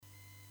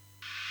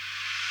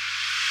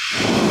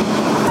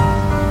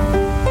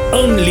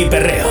Only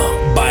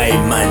Perreo by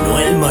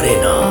Manuel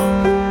Moreno.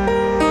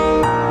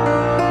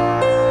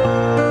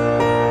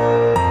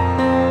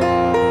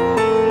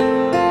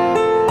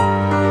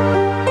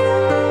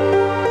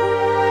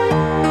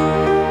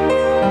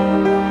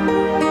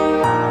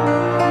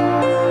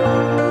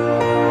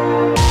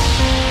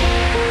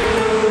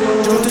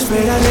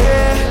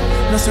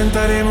 Nos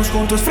sentaremos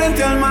juntos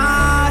frente al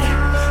mar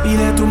y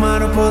de tu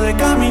mano podré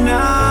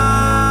caminar.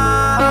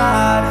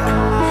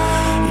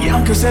 Y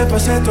aunque se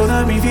pase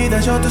toda mi vida,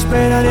 yo te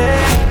esperaré.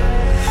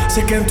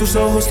 Sé que en tus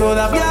ojos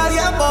todavía hay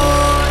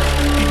amor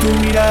y tu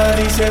mirada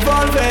dice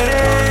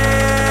volveré.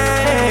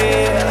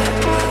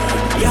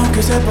 Y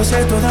aunque se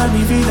pase toda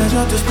mi vida,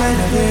 yo te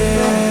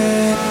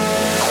esperaré.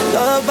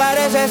 Todo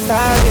parece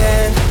estar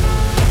bien,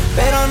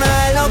 pero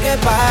nada es lo que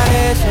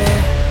parece.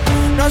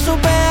 No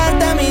supe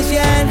darte mi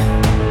 100,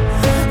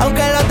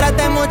 aunque lo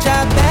traté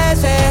muchas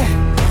veces.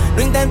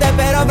 Lo intenté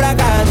pero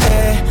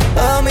fracasé.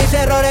 Todos mis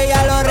errores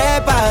ya los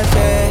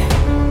repasé.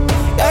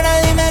 Y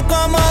ahora dime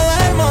cómo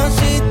duermo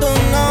si tú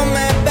no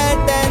me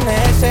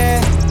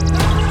perteneces.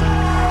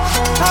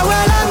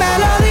 Abuela me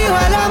lo dijo,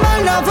 el amor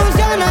no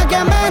funciona.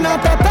 Quien menos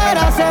te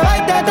espera se va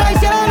y te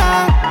traiciona.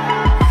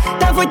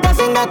 Te fuiste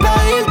sin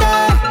despedirte,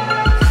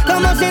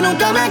 como si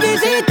nunca me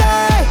quisiste.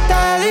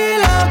 Te di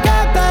lo que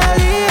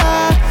pedía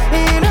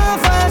y no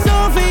fue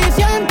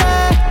suficiente.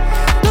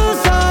 Tú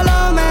solo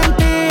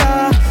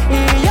mentías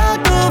y yo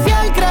tu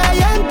fiel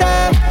creyente.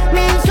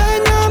 Mis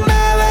sueños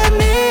me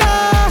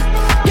vendías,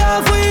 yo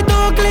fui tu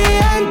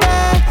cliente.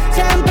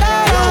 Siempre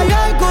era yo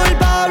el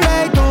culpable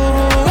y tú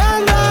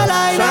jugando a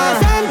la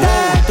inocente.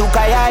 Tú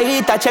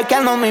calladita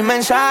chequeando mis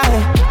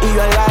mensajes y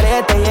yo al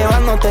garete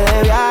llevándote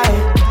de viaje.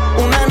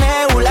 Una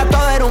nebula,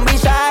 todo era un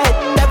visaje.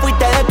 Te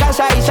fuiste de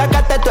casa y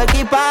sacaste tu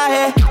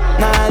equipaje.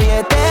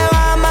 Nadie te va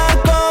a amar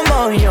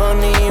como yo,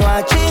 ni va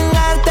a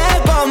chingarte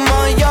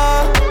como yo.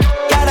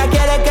 Y ahora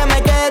quieres que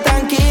me quede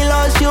tranquilo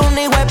si un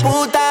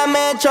hijueputa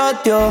me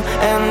choteó.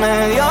 En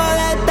medio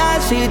de esta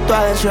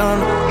situación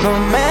no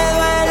me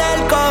duele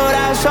el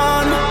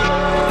corazón.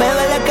 Me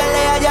duele que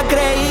le haya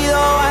creído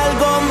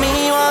algo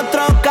mío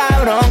otro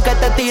cabrón que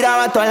te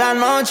tiraba toda la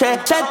noche.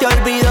 Se te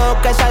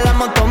olvidó que esa la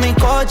montó mi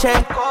coche.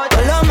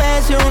 Todos los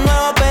meses un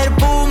nuevo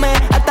perfume,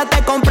 hasta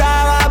te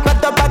compraba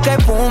pato pa' que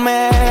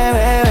fume,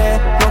 bebé.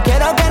 No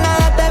quiero que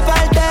nada te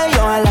falte y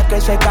ojalá que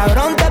ese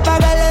cabrón te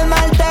pague el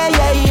esmalte,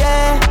 yeah,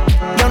 yeah.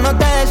 Yo no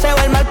te deseo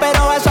el mal,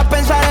 pero vas a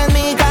pensar en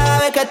mí cada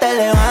vez que te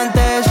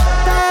levantes.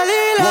 Te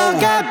di lo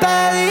que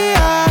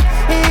pedía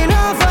y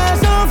no fue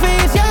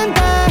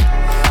suficiente.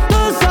 Tú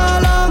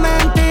solo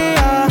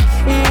mentías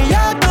y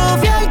yo tu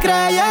fiel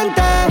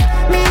creyente.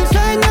 Mis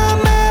sueños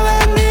me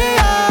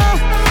vendías,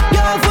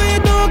 yo fui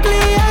tu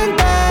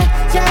cliente.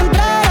 Siempre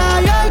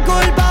era yo el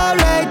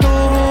culpable y tú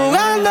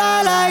jugando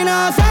a la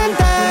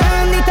inocente. Me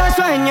vendiste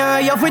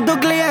sueños y yo fui tu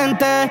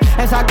cliente.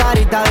 Esa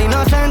carita de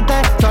inocente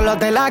solo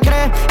te la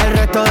crees el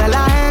resto de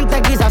la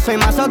gente. Quizás soy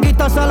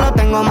masoquista, solo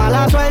tengo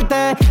mala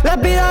suerte. Le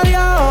pido a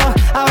Dios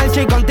a ver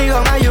si contigo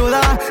me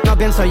ayuda. No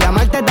pienso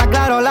llamarte, está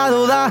claro la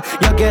duda.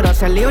 Yo quiero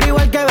ser libre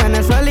igual que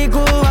Venezuela y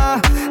Cuba.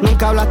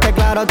 Nunca hablaste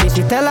claro, te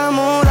hiciste la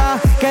muda.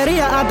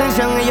 Querías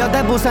atención y yo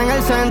te puse en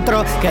el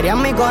centro. Querías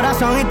mi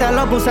corazón y te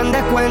lo puse en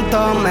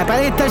descuento. Me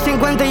pediste el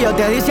 50 y yo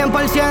te di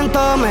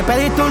 100%. Me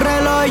pediste un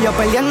reloj y yo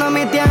perdiendo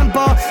mi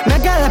tiempo.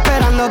 Me quedé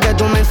esperando que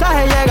tu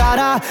mensaje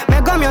llegara.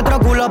 Me comí otro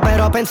culo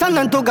pero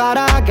pensando en tu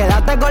cara.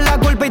 Quédate con la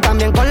culpa y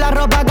también con la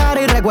ropa cara.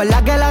 Y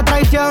recuerda que la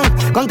traición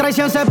con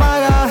traición se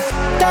paga.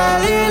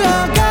 Te di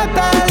lo que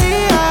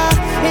pedía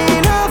y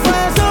no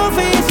fue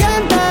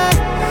suficiente.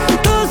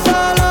 Tú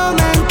solo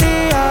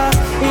mentías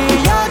y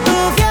yo tu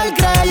fiel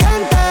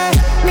creyente.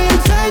 Mis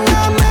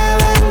sueños me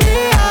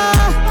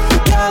vendías,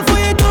 yo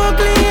fui tu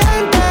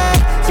cliente.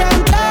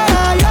 Siempre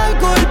era yo el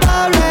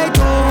culpable y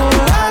tú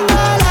jugando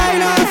a la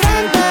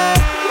inocente.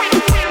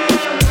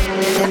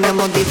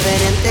 Tenemos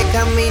diferentes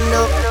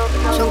caminos,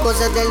 son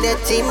cosas del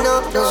destino.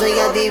 No soy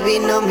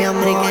adivino, mi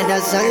amor, que era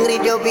sangre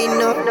y yo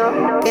vino.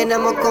 Que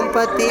éramos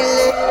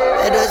compatibles,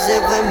 pero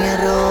ese fue mi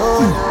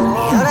error.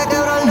 Y ahora que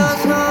abro los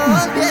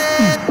ojos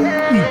bien,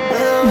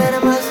 puedo ver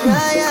más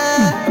allá,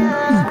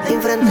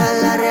 enfrentar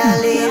la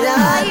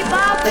realidad.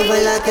 Te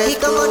fue la que y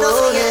como no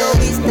soy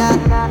egoísta,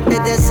 te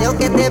deseo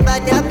que te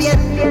vaya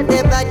bien,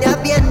 te vaya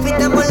bien.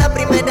 Fijamos la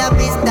primera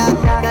vista,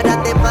 que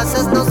ahora te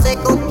pasas no sé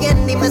con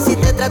quién. Dime si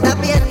te trata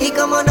bien. Y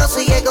como no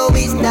soy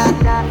egoísta,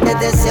 te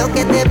deseo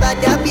que te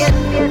vaya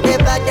bien, te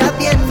vaya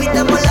bien.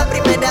 Fijamos la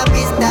primera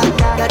vista,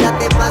 que ahora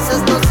te pasas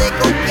no sé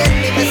con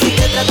quién. Dime si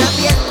te trata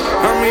bien.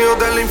 Amigos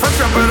de la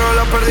infancia pero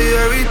la perdí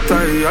de vista.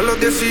 Y a los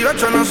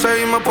 18 nos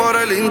seguimos por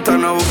el Insta.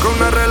 No busca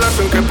una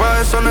relación que pa'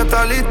 eso no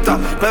está lista,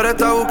 pero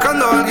está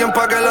buscando a alguien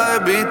pa' que la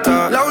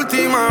desvista. La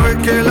última vez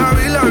que la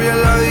vi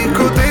en la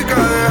discoteca,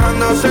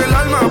 dejándose el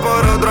alma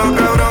por otro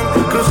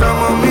cabrón.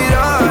 Cruzamos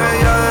miradas,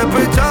 ella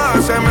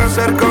despechada se me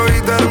acercó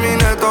y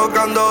terminé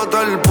tocando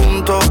todo el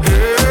punto.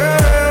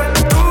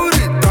 Tú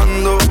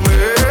gritándome,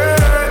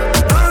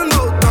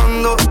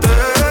 dándote,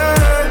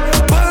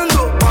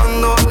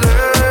 cuando le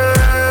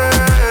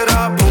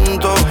era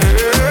punto.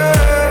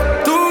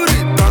 Tú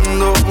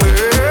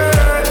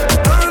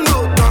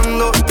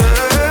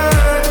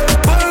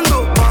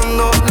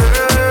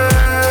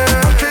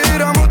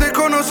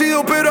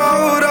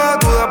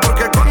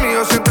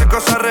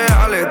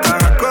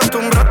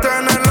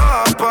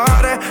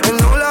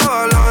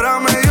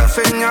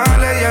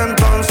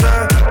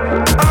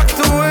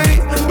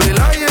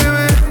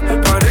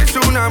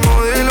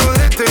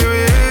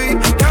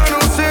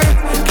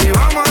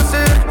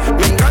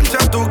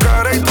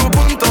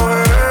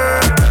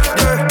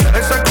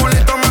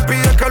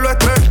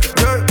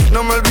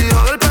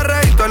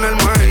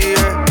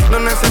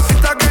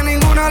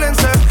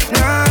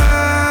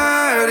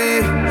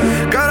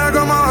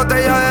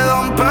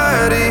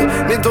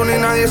tú ni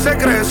nadie se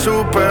cree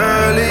su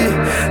peli.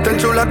 Te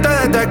enchulaste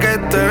desde que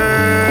te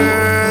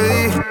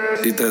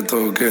di y te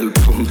toqué el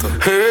punto.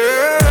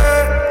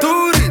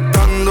 Tú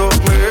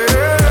gritándome,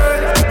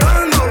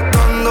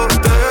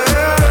 dándote,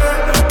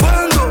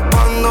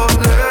 cuando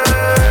le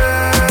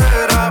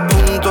era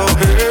punto.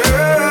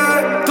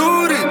 Tú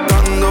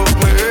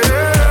gritándome,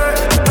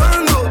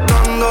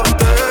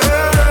 dándote,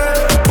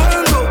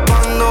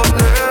 cuando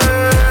le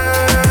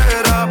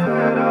era.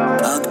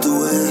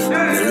 Actué,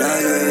 me la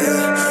llevé,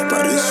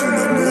 parece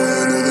una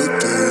modelo de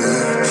TV.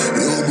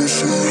 Ya no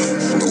sé,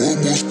 no vamos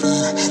por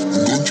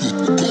enganche.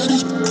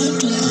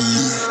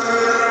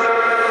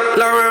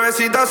 La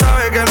bebecita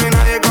sabe que no hay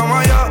nadie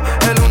como yo.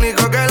 El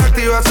único que la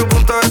activa su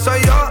punto de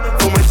soy yo.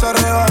 Fuma y se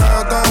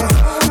arrebata,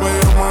 me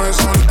llama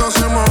esa ahorita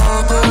se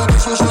mata. De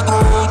eso se trata,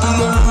 y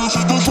la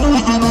bebecita sabe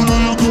que no hay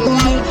nadie como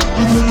yo.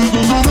 El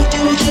único que la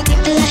activa su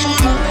punto de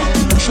soy yo.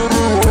 Fuma y se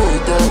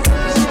arrebata,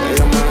 me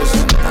llama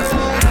esa.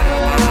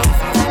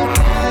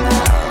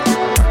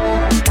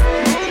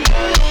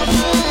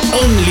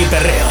 Only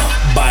Perreo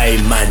by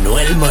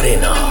Manuel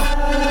Moreno.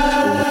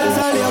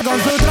 Salió con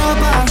su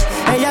tropa,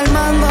 ella al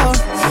mando,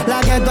 la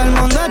que todo el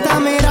mundo está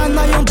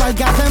mirando. Hay un par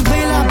que hacen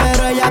fila,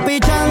 pero ella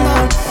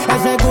pichando.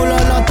 Ese culo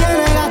lo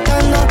tiene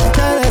gastando.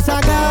 Se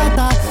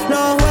desacata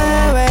los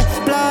jueves,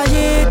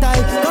 playita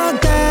y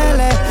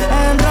cócteles.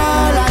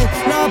 Enrola y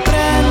lo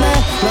prende,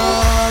 lo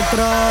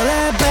otro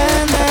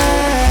depende.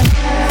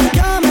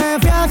 Yo me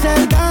fui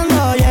acercando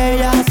y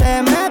ella se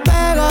me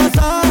pegó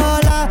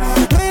sola.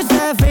 No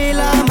hice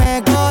fila, me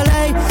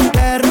colé y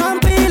le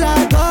rompí la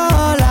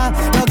cola.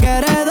 Lo que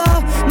heredó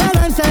me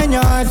lo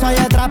enseñó. Soy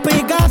atrás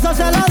Picasso,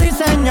 se lo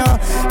diseñó.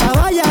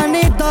 Estaba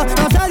llanito,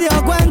 no se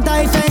dio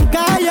cuenta y se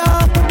encalló.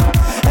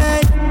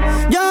 Ey,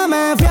 yo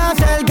me fui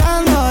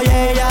acercando y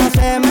ella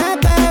se me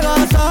pegó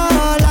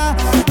sola.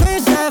 No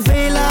hice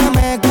fila,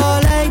 me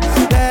colé y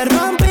le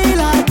rompí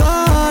la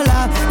cola.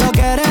 Lo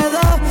que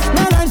heredó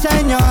me lo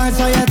enseñó.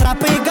 Soy atrás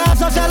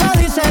Picasso, se lo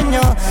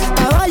diseñó.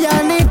 Estaba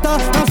llanito,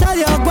 no se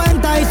dio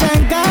cuenta y se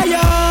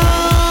encalló.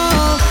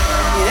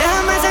 Y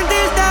déjame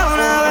sentirte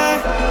una vez,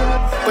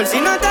 por si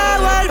no te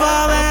vuelvo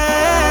a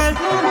ver.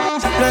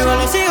 Luego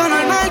lo sigo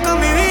normal con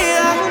mi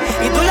vida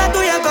y tú la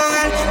tuya con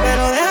él.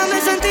 Pero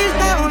déjame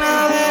sentirte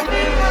una vez,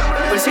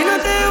 por si no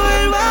te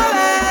vuelvo a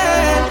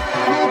ver.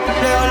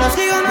 Luego lo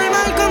sigo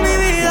normal con mi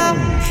vida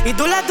y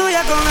tú la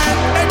tuya con él.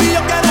 Baby,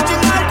 yo quiero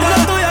chingarte, tú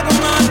la tuya con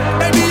él.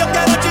 Baby, yo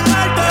quiero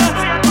chingarte.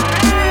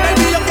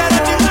 Baby, yo quiero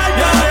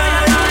chingarte.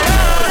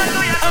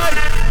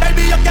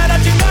 Baby, yo quiero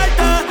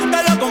chingarte, te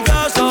lo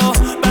confieso,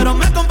 pero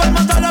me conformo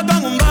solo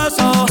con un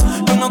beso.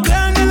 Yo no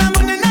creo en el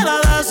amor ni nada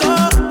de eso,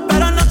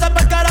 pero no sé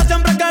por qué ahora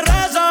siempre que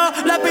rezo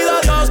le pido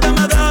a Dios que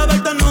me deje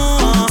verte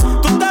nua.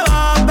 Tú te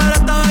vas, pero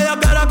esta vez yo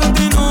quiero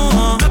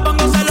continuar. Me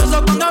pongo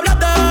celoso cuando hablas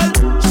de él.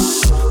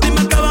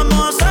 Dime qué vamos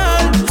a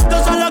hacer.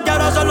 Yo solo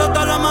quiero hacerlo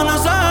hasta el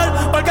amanecer,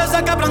 porque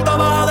sé que pronto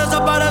vas a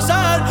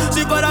desaparecer.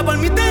 Si fuera por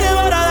mí te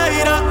llevara de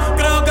gira.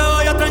 Creo que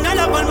voy a extrañar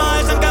la forma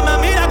esa en que me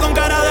mira, con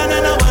cara de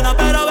nena buena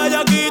pero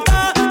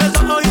bellaquita.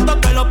 Esos ojitos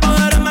que los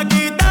poderes me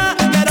quita.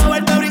 Quiero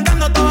verte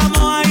brincando toda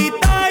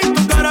mojadita, y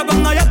tu cara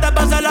cuando ya te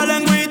pase la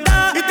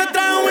lengüita. Y te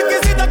trae un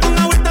whiskycito con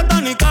agüita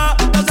tónica.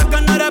 Yo sé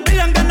que no eres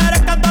virgen, que no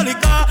eres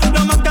católica.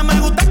 Lo más que me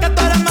gusta es que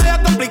tú eres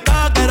media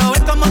complicada. Quiero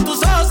ver cómo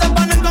tus ojos se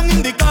ponen con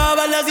indica.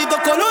 Verdecitos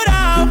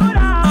colorados,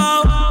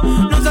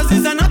 no sé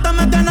si se nota,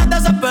 me tienes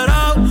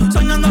desesperado.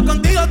 Soñando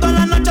contigo todas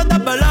las noches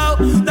desvelado.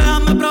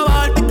 Déjame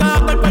probar y cada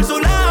cuerpo por su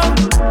lado.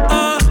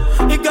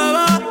 ¿Y qué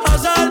vas a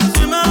hacer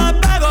si me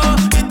pego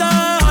y te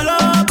jalo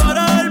por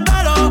el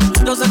pelo?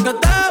 Yo sé que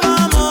te va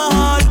a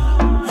mojar,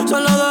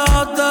 solo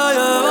déjate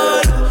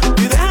llevar. Y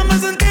déjame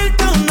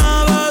sentirte una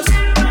vez,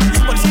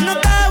 por si no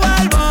te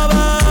vuelvo a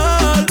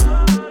ver.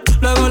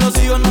 Luego lo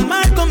sigo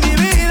normal con mi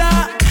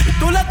vida,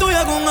 tú la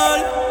tuya con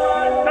él.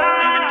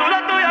 Tú la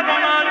tuya con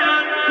él.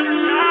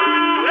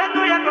 Tú la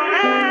tuya con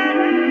él.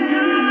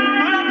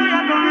 Tú la tuya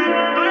con él.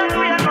 Tú la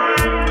tuya con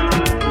él.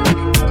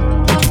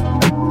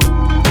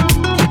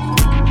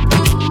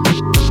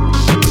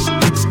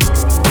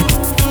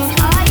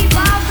 Ay,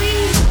 papi.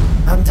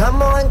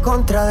 Andamos en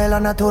contra de la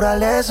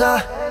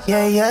naturaleza.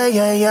 Yeah, yeah,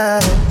 yeah, yeah.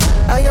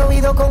 Ha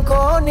llovido con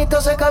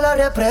conito, seca la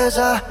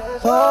represa.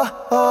 Oh,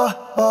 oh,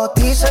 oh.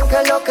 Dicen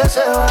que lo que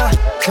se va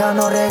ya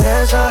no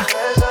regresa.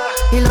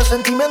 Y los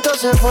sentimientos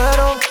se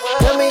fueron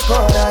de mi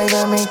cora y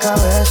de mi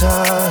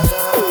cabeza.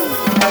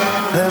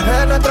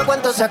 Bebé, nuestro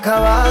cuento se ha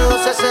acabado.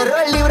 Se cerró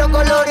el libro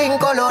colorín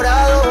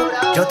colorado.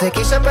 Yo te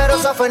quise pero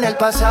eso fue en el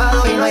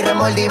pasado. Y no hay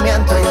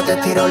remordimiento, yo te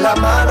tiro la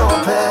mano.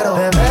 Pero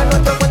bebé,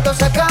 nuestro cuento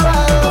se ha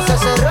acabado. Se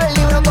cerró el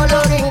libro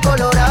colorín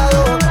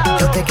colorado.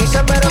 Yo te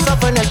quise pero eso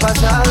fue en el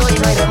pasado. Y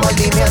no hay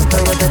remordimiento,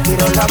 yo te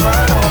tiro la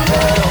mano.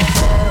 Pero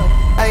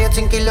ay, yo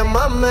tranquilo,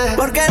 mami,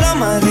 Porque lo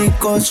más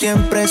rico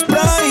siempre es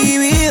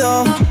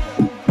prohibido.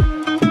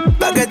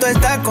 Pa' que tú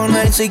estás con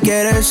él si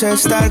quieres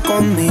estar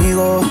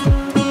conmigo.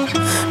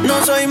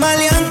 No soy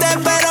maleante,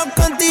 pero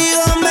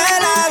contigo me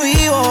la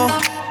vivo.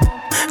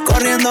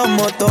 Corriendo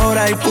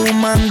motora y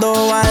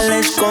fumando al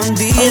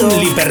escondido.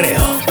 Only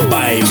Perreo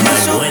by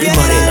Manuel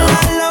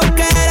Moreno.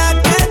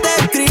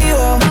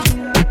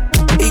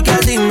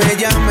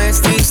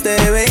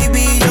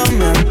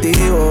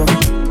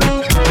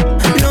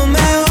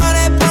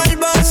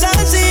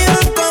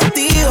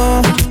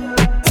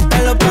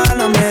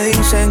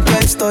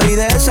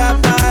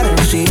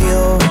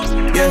 parecido.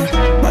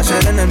 Yeah. Va a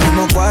ser en el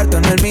mismo cuarto,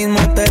 en el mismo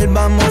hotel.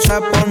 Vamos a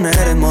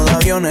poner en modo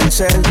avión el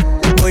cel.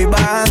 Voy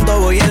bajando,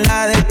 voy en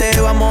la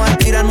DT. Vamos a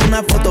tirar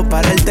una foto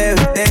para el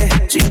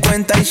TBT.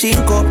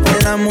 55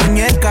 en la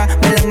muñeca.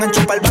 Me la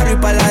engancho para el barrio y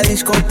para la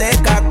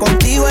discoteca.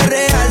 Contigo es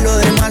real, lo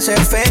demás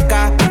es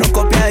feca. No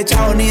copia de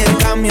chavo ni de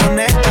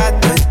camioneta.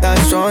 Tú estás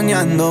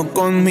soñando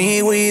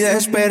conmigo y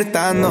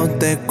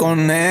despertándote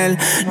con él.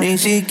 Ni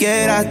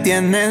siquiera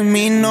tienes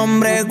mi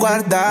nombre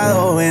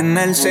guardado en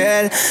el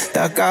cel.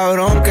 Está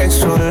cabrón que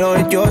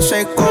solo yo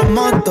sé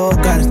cómo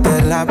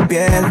tocarte la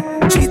piel.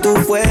 Si tú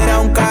fueras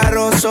un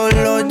carro,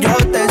 solo yo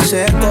te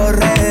sé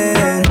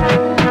correr.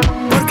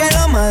 Porque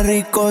lo más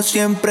rico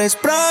siempre es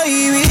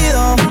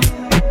prohibido.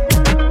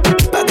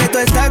 Pa' que tú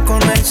estás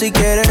con él si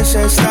quieres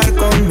estar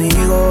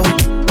conmigo.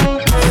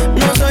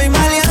 No soy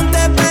maleante,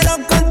 pero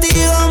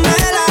contigo me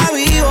la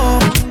vivo.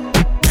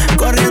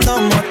 Corriendo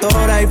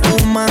motora y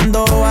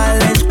fumando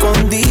al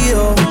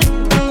escondido.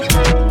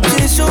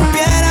 Si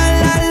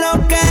supieran la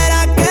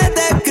loquera que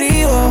te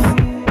escribo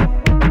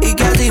y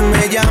que así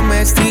me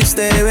llames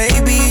triste,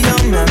 baby, yo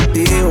me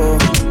activo.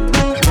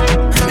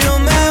 Los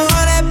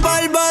mejores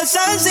polvos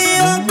han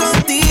sido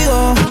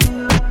contigo.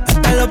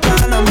 Hasta los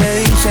panas me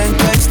dicen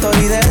que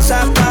estoy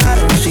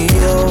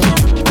desaparecido.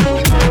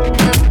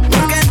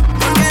 ¿Por qué?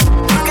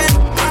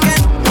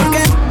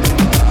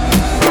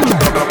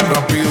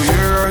 Rápido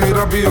llegas y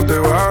rápido te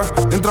vas.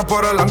 Entras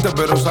por adelante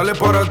pero sales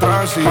por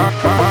atrás. Y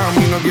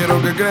mami, no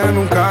quiero que quede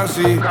nunca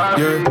así.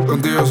 Yeah.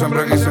 Contigo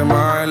siempre quise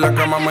más. En la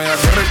cama me da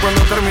guerra y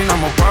cuando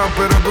terminamos paz.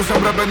 Pero tú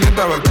siempre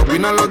pendiente a ver qué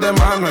opinan los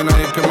demás. No hay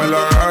nadie que me lo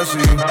haga así.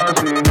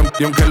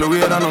 Y aunque lo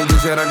hubiera, no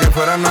quisiera que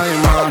fuera nadie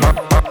más.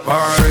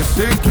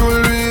 Parece que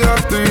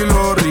olvidaste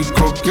lo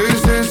rico que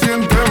se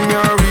siente en mi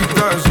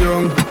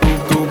habitación.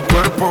 Tu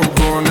cuerpo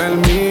con el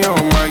mío,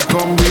 me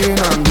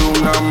combinan de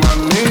una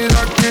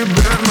manera que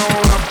ver no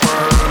va a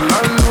apagar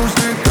la luz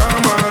de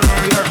cámara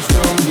y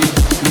acción.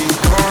 Y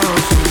todo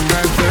sin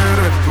meter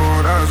el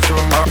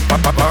corazón.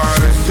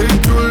 Parece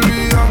que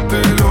olvidaste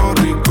lo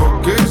rico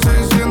que se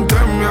siente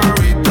en mi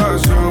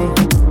habitación.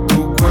 Tu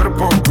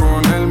cuerpo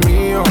con el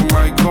mío,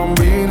 me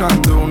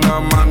combinan de una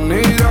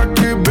manera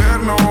que ver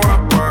no va a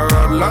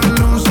apagar la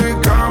luz de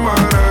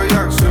cámara y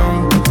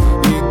acción.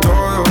 Y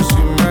todo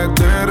sin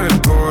meter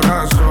el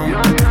corazón.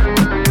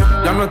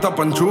 Ya no está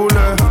panchule,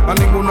 a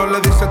ninguno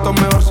le dice esto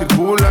mejor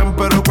circulen.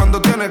 Pero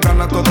cuando tienes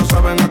ganas todos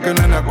saben a qué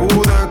nene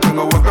acude.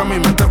 Tengo hueca en mi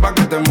mente pa'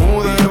 que te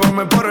mude.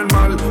 Llévame por el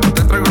mal,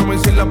 te traigo mi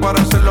isla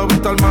para hacerlo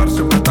visto al mar.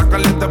 Siempre está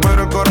caliente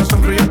pero el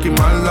corazón frío aquí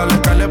mal. Dale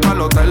calle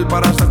pa'l hotel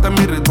para hacerte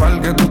mi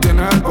ritual. Que tú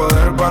tienes el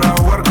poder para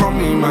jugar con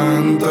mi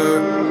mente.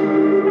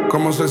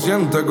 ¿Cómo se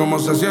siente?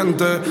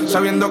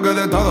 Sabiendo que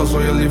de todo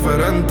soy el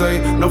diferente. Y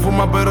no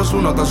fuma pero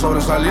su nota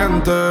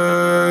sobresaliente.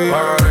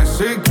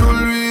 Parece que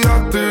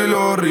olvidaste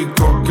lo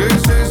rico que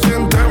se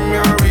siente en mi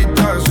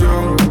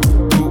habitación.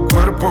 Tu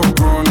cuerpo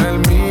con el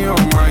mío,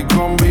 me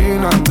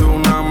combinan de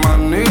una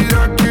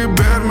manera que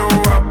ver no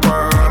va a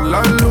apagar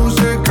la luz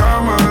de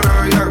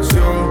cámara y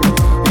acción.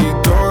 Y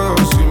todo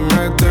sin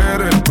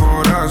meter el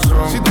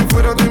corazón. Si tú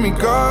fueras de mi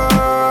cama,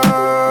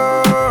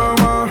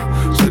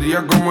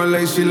 sería como el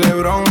Lazy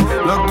LeBron.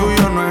 Lo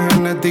tuyo no es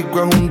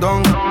genético, es un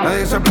don.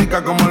 Nadie se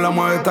explica cómo la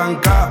mueves tan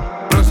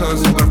presa de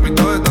su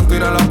cuerpito de tanto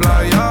ir a la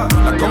playa.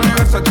 La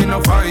convivencia aquí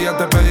no falla.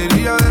 Te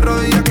pediría de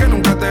rodillas que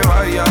nunca te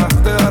vayas.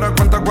 Te darás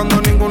cuenta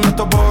cuando ninguno de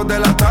estos bobos de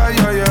la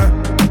talla, yeah.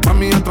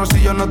 Mami, otro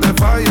si yo no te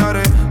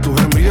fallaré. Tus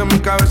gemidos en mi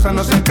cabeza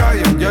no se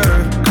callan, yeah.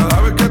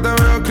 Cada vez que te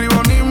veo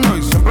escribo un himno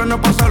y siempre nos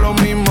pasa lo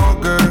mismo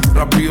que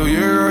rápido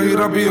llegas y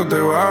rápido te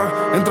vas.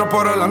 Entras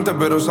por adelante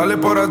pero sales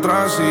por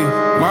atrás.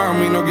 Y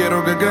mami, no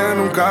quiero que quede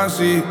nunca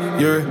así,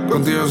 yeah.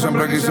 Contigo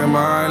siempre quise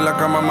más. En la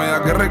cama me da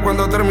guerra y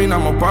cuando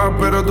terminamos paz.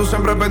 Pero tú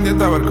siempre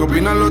pendiente a ver qué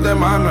opinan los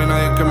demás. No hay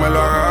nadie que me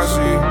lo haga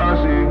así.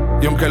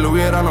 Y aunque lo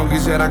hubiera, no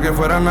quisiera que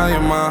fuera nadie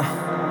más.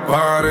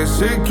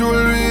 Parece que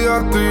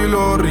olvidaste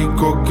lo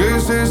rico que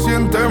se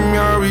siente en mi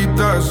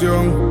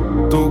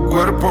habitación. Tu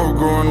cuerpo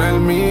con el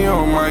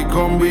mío, me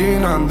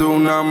combinan de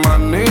una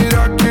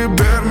manera que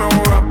ver no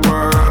va a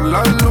apagar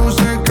la luz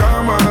de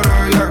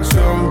cámara y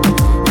acción.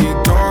 Y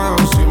todo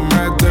sin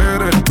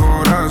meter el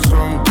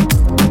corazón.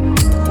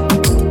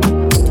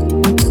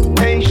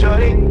 Hey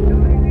shorty,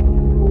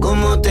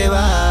 ¿cómo te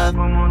va?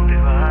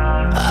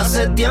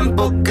 Hace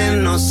tiempo que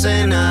no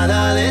sé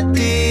nada de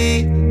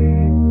ti.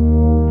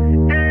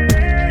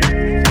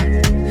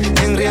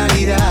 En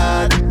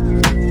realidad,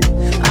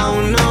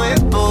 aún no he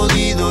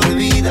podido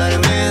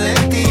olvidarme de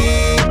ti.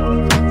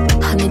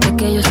 Admite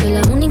que yo soy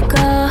la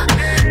única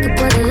que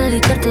puede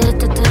dedicarte de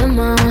este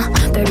tema,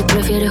 pero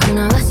prefieres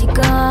una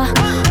básica,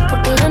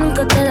 porque ya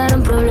nunca te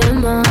darán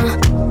problema.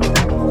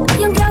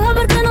 Y aunque haga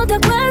ver que no te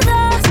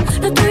acuerdas,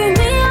 lo tuyo y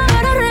mío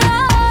era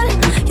real.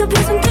 Yo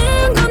pienso en ti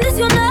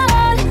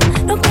incondicional.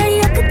 No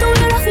quería que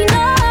tuviera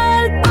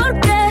final,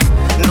 porque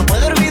no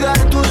puedo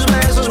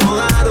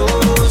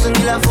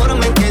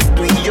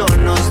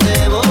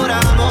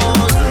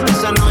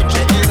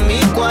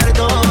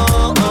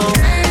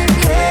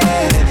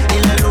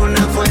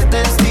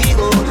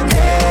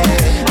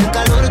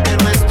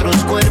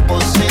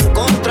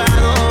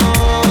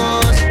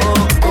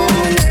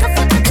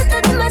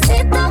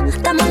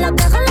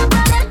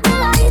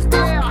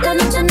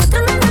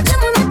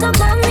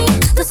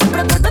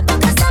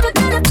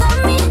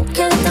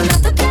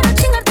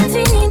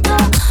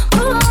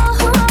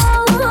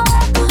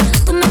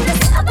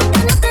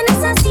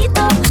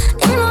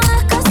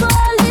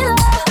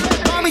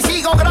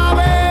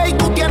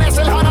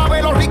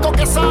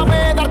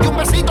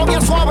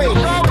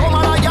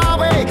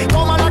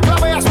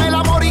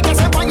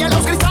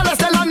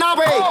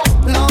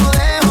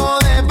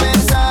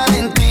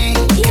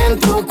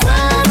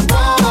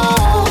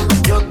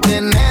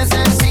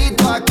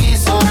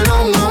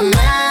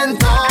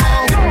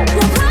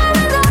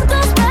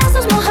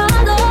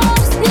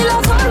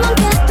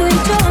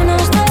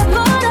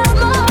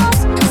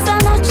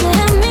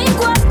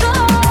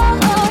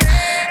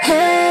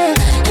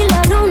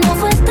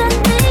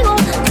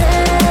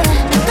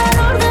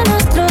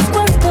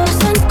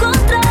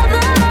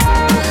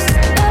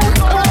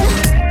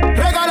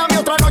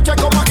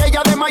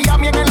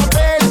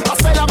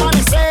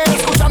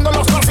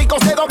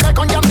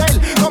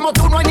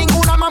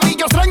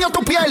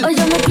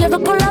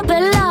dedo con la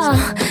vela.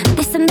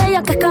 Dicen de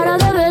ella que es cara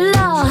de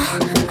vela.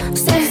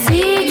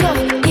 Sencillo,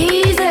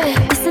 easy.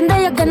 Dicen de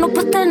ella que no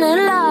puedes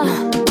tenerla.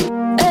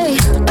 Ey,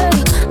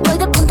 ey, voy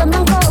de punta en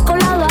blanco con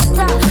la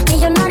bata.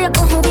 Millonaria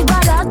con hoodie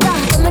barata.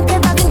 Que me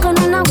queda bien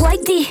con una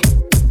whitey.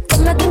 Que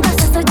me queda en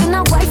casa de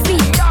una wifi.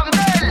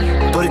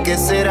 ¿Por qué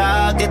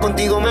será que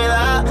contigo me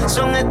da?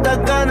 Son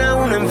estas ganas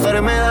una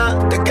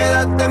enfermedad. Te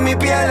quedaste en mi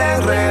piel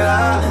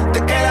enredada.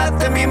 Te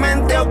quedaste en mi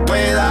mente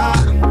hospedada.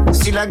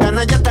 Si las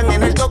ganas ya están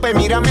en el tope,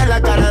 mírame a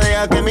la cara,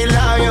 deja que mis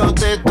labios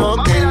te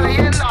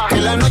toquen. Que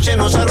la noche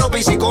no se arrope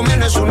y si comer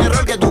no es un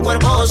error, que tu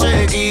cuerpo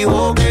se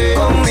equivoque.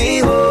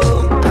 Conmigo,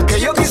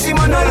 aquello que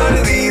hicimos no lo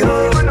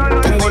olvido.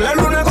 Tengo la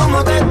luna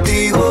como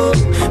testigo.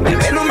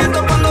 Bebé, no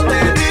miento cuando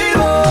te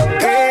digo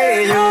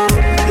que yo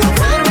no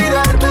puedo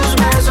olvidar tus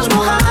besos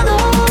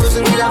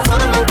mojados, ni la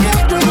forma en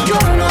que tú y yo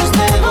nos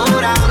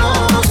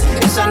devoramos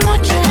esa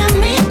noche en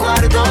mi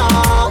cuarto.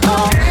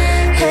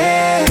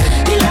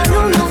 Y la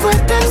luna fue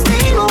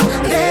testigo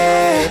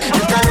de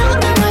el calor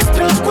de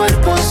nuestros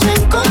cuerpos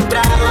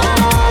encontrados.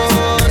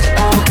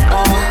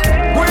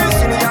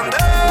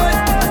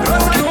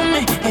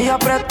 Ella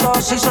apretó,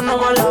 se hizo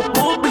nueva la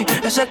puppy.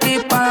 Ese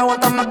equipaje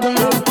aguanta más que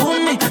una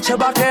tumi. Se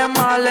va a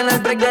quemar en el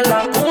break de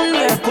la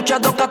uni. Escucha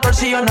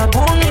 214 y yo en la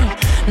uni.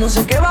 No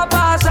sé qué va a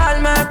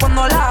pasarme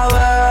cuando la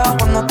veo,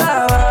 cuando te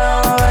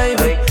veo,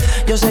 baby.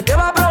 Yo sé que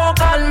va a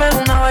provocarme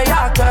una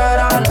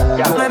bellaquera.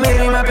 Me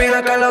mira y me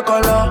pide que lo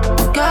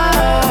coloque.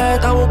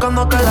 Está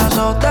buscando que la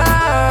azote.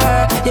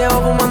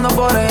 Llevo fumando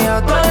por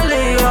ella todo el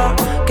día.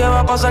 ¿Qué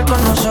va a pasar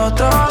con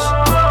nosotros?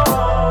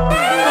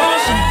 No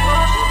sé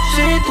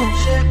si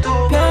tú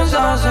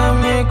piensas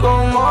en mí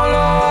como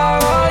lo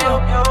hago yo.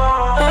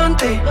 En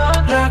ti,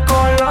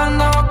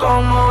 recordando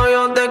como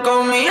yo te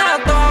comía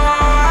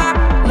toda.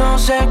 No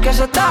sé qué es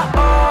esta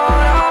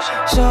hora,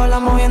 sola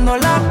moviendo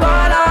la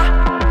cola,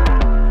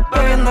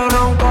 bebiendo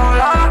ron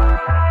cola.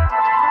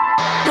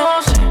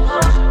 No sé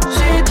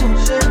si tú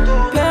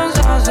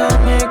piensas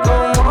en mí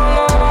como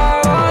lo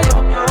hago yo.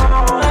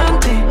 En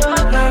ti,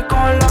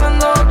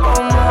 recordando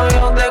como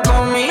yo te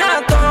comía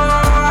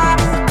toda.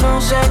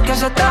 No sé qué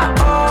es esta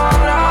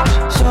hora,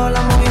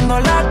 sola moviendo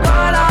la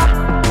cola,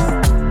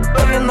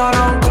 bebiendo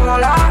ron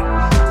cola.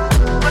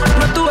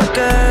 Me tuve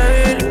que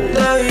ir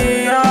de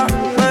gira,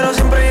 pero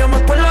siempre yo me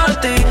acuerdo de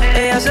ti.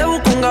 Ella se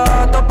busca un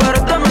gato, pero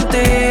esto es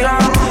mentira,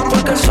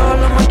 porque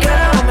solo me quiere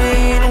a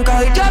mí. Nunca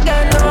ha dicho que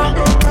no.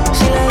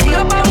 Si le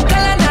digo pa'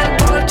 buscarla en el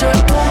porche,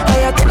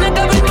 ella tiene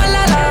que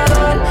firmarle la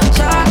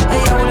dolce.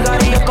 Ella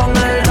vulgaría con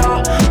el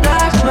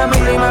Rolex. Me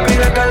mira y me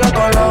pide que lo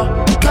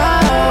coloque.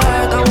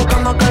 Está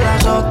buscando que la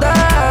azote.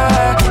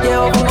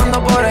 Llevo fumando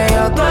por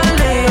ella todo el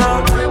día.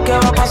 ¿Qué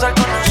va a pasar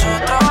con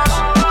nosotros?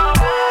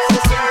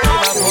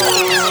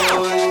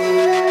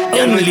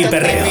 Only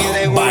Perreo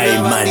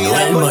by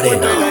Manuel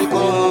Moreno.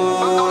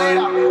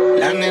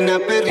 La nena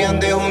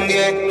perreando es un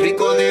 10,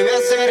 rico debe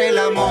hacer el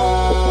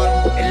amor.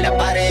 En la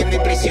pared mi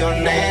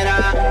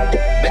prisionera,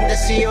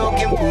 bendecido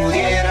quien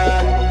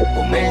pudiera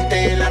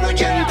comerte la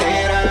noche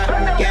entera.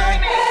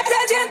 Yeah.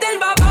 Se siente el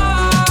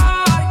vapor,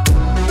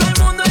 todo el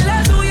mundo en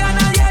la suya,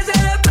 nadie se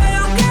despega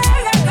aunque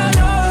haga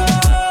calor.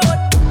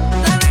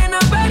 La nena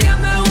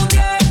perreando es un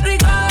 10,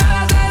 rico debe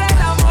hacer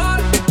el amor.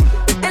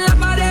 En la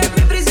pared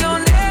mi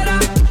prisionera,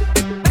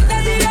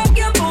 bendecido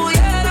quien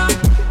pudiera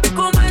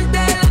comerte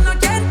la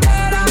noche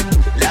entera.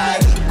 La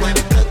disco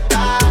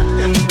explota,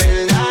 en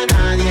verdad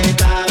nadie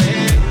cabe.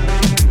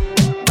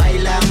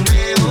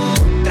 Bailame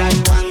otra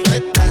cuando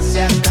esta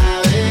se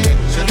acabe.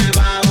 Suena el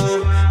bajo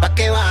pa'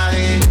 que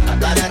baje, a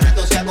cada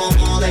rato se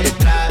acomode el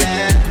traje.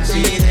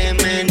 Sigue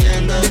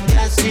meneándote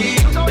así,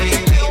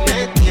 baby,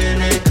 me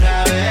tiene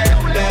grave.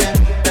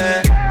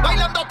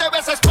 Bailando te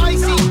ves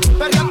spicy,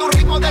 perreando un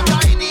ritmo de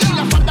tiny.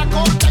 La falda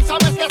corta y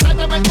sabes que se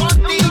te ve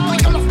conti. Tú y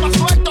yo los más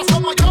sueltos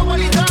como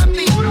Joel y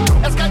Randy.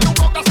 Es que tu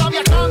boca sabe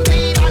a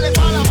candy. Dale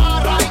pa' la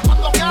barra y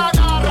cuando me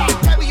agarra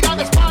te vira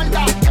de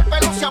espalda y el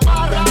pelo se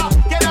amarra.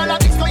 Tiene la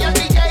disco y el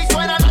DJ,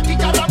 suena la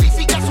chicharra y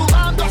sigue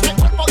sudando ese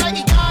cuerpo de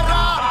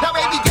guitarra. La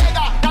baby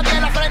llega,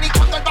 nadie la frena y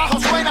cuando el bajo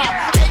suena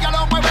ella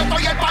lo mueve todo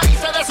y el país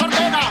se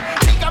desordena.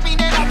 Chica mi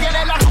nena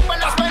tiene la rumba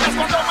en las venas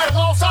cuando me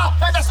goza,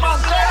 me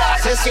desmantela.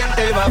 Se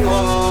siente el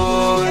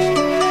vapor,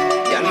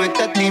 ya no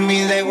está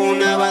tímida, es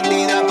una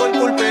bandida por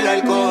culpa del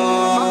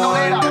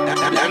alcohol.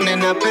 La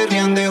nena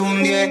perreando es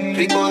un 10,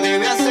 rico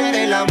debe hacer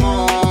el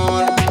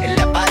amor. En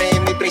la pared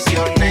mi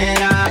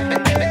prisionera,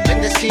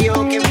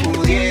 bendecido quien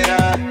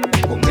pudiera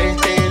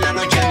comerte la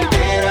noche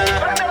entera.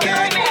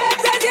 Yeah.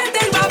 Se siente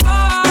el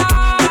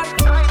vapor,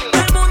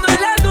 todo el mundo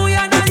en la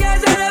tuya, nadie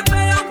se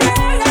despega aunque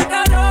haga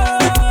calor.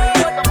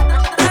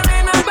 La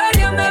nena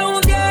perreando es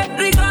un 10,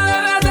 rico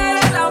debe hacer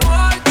el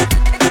amor.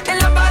 En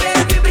la pared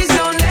mi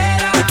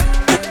prisionera,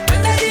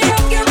 bendecido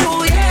quien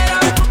pudiera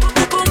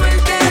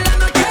comerte la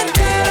noche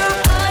entera.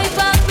 Ay,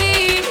 papi,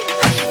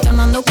 yo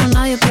no ando con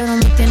nadie, pero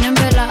me tienen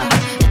vela.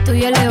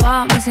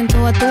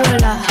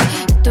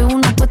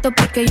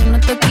 no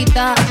te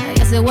quita.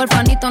 Y ese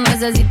huerfanito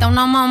necesita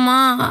una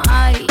mamá.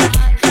 Ay,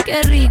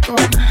 qué rico,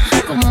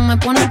 como me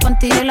pone el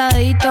panty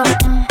heladito.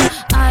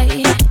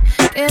 Ay,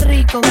 qué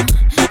rico,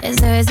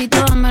 ese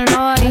besito dámelo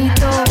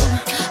bajito.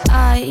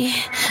 Ay,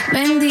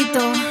 bendito,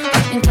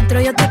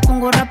 encuentro yo te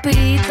pongo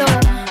rapidito.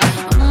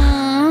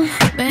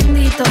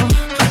 Bendito,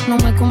 no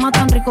me coma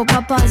tan rico,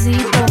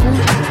 papacito.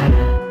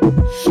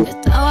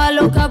 Estaba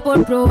loca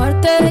por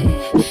probarte,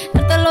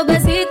 darte los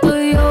besitos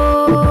y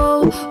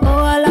yo.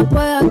 Ojalá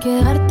pueda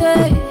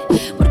quedarte,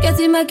 porque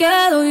si me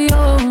quedo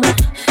yo.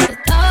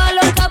 Estaba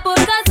loca por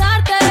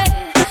casarte,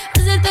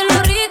 hacerte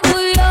lo rico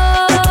y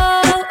yo.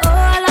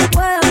 Ojalá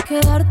pueda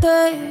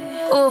quedarte.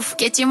 Uf,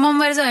 qué chimón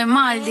verso de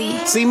Maldi.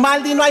 Sin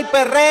Maldi no hay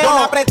perreo. Yo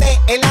la apreté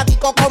el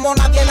ático como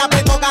nadie la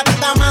apretó.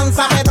 Gatita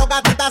mansa, pero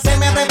gatita se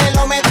me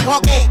reveló. Me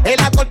dijo que el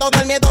alcohol todo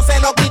el miedo se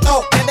lo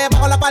quitó. Que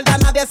debajo la palda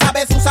nadie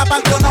sabe si usa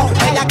panty o no.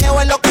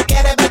 Bellaqueo es lo que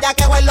quiere,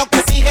 bellaqueo es lo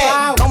que sigue.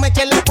 No me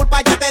eches la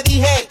culpa, ya te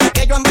dije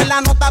que yo en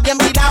verdad no está bien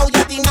virado y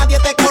a ti nadie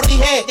te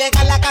corrige.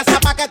 Llega a la casa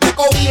pa' que te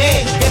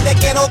cobije. Que te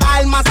quiero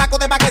dar más saco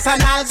de pa' que esa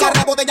nalga.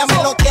 Rebote ya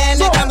me lo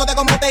tienes, dándote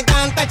como te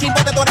encanta.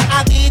 Chimbote tú eres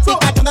adicto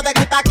y cachonda te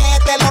grita que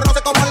te lo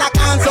roce como la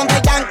canción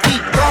de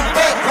Yankee.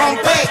 Rompe,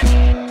 rompe.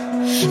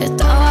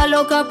 Estaba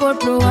loca por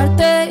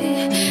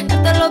probarte,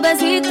 darte los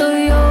besitos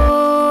y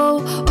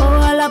yo.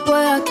 Ojalá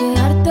pueda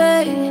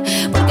quedarte,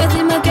 porque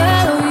si me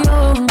quedo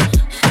yo.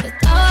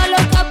 Estaba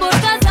loca por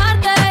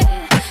casarte,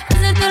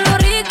 hacerte lo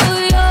rico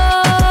y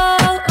yo.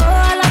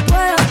 Ojalá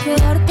pueda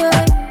quedarte,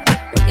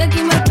 porque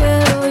aquí me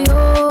quedo yo.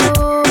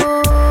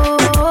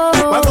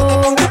 Cuando te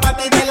pongo pa'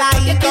 ti de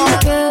ladito, aquí me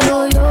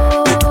quedo yo.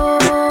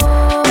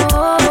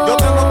 Yo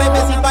tengo un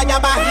bebecito allá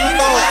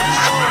bajito.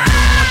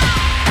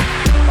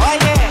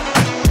 Oye,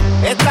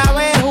 esta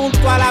vez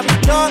junto a la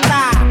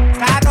bichota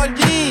Karol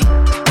G,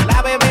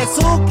 la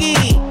Bebezuki.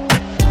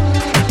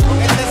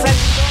 Este es el...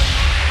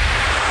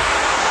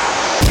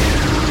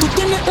 Tú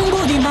tienes un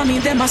body, mami,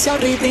 demasiado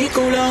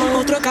ridículo.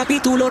 Otro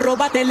capítulo,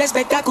 róbate el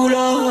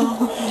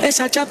espectáculo.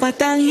 Esa chapa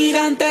tan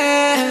gigante,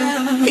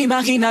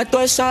 imagina tu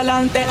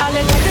exhalante.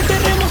 Alejate te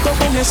remojo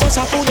con esos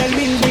sapos del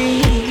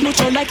building.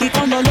 Mucho like y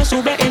cuando lo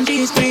sube en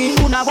G-Street.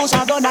 Una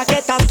abusadora que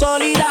está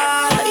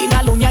sólida y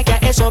la luña que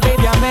eso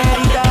baby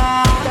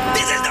amerita.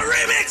 This is the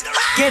remix.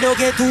 Quiero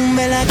que tú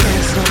me la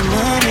casa,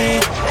 mami.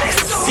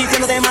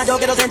 Diciéndote más, yo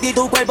quiero sentir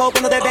tu cuerpo.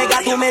 Cuando te pega,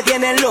 tú me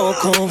tienes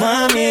loco,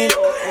 mami.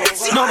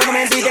 No puedo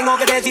mentir, tengo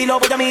que decirlo.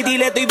 Voy a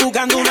admitirle, estoy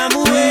buscando una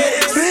mujer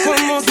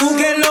como tú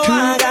que lo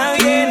haga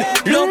bien.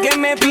 Lo que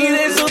me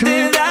pides, eso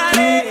te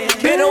daré.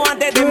 Pero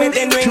antes de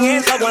meternos en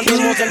eso,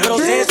 aguantemos el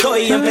proceso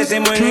y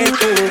empecemos en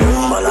esto.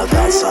 Tumba la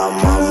casa,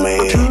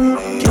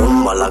 mami.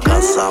 Tumba la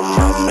casa,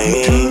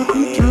 mami.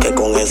 Que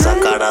con esa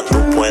cara tú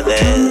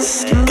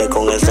puedes. Que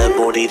con ese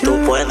booty tú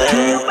puedes.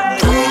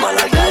 Tumba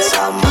la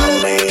casa,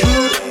 mami.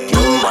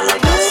 Tumba la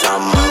casa,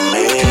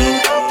 mami.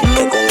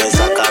 Que con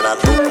esa cara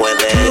tú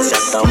puedes.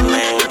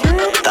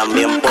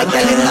 También puedes.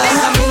 Ay, qué linda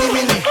esa mini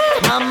mini.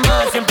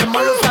 Mamá, siempre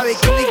molo usa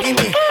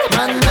bikini.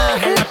 Mana,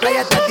 en la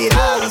playa está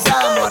tirada,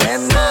 bronceada,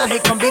 morena. Y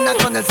combina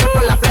con el sol,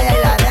 con la playa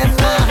y la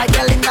arena. Ay,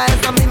 qué linda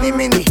esa mini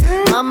mini.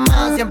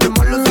 Mamá, siempre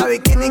molo usa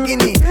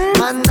bikini.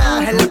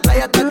 Mana, en la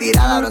playa está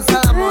tirada,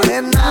 bronceada,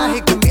 morena.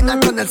 Y combina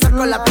con el sol,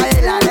 con la playa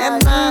y la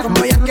arena.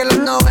 Como ya que en los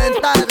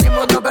 90, el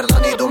ritmo no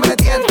perdona y tú me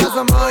tientas.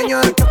 Somos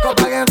dueños del kiosco,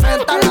 paguen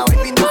renta. La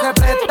baby no se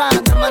presta,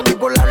 no es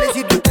manipulable. Y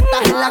si tú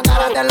intentas en la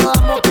cara, te lo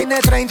damos pine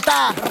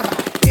 30.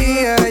 Y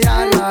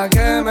ella es la que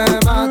me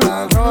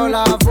mata,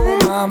 rola,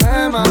 fuma,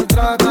 me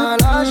maltrata,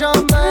 la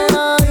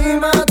champera y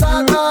me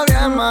ataca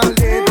bien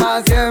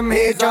maldita, si es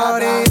mi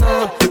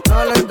chorino.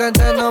 No lo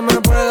intenté, no me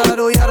puedo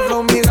arrullar,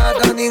 flow mi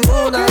gata,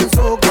 ninguna en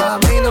su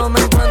camino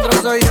me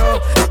encuentro, soy yo,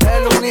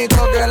 el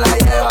único que la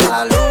lleva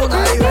a la luna.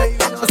 Y baby,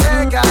 no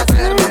sé qué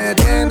hacer, me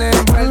tiene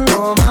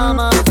envuelto,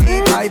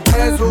 mamacita, y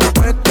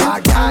presupuesto,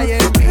 aquí hay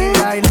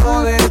envidia y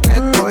lo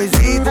detesto, y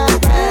si tú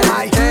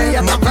quieres, ella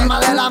está enferma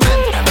de la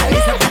mente, me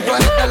dice que tú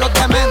eres de los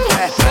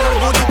dementes, pero el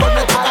booty por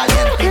me está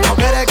caliente y no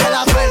quiere que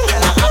la suelte,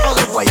 la agarro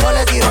del cuello,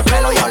 le tiro el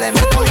pelo, yo le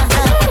meto bien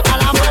hasta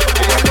la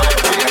muerte.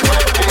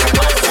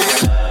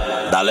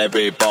 Dale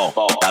pipo,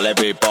 dale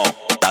pipo,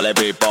 dale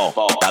pipo,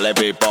 dale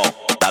pipo,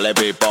 dale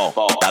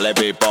pipo, dale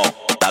pipo,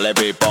 dale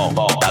pipo,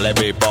 dale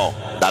pipo,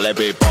 dale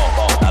pipo,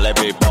 dale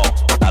pipo,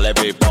 dale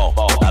pipo,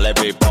 dale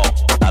pipo,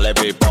 dale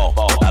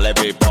pipo, dale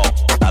pipo,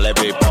 dale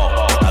pipo,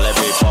 dale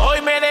pipo.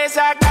 Hoy me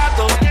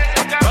desacato,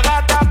 no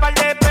gasta par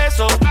de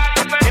pesos.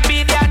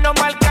 Envidia no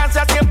me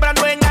alcanza, siempre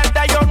ando en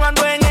alta, yo no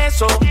ando en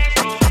eso.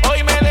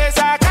 Hoy me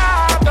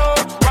desacato,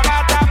 no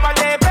gasta par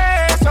de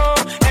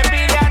pesos.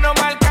 Envidia no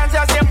me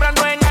alcanza, siempre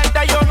ando en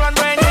alta, yo no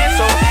ando en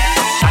eso.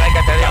 Dale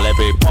que te digo. Dale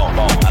pipo,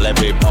 dale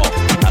pipo,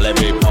 dale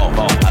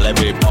pipo, dale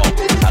pipo,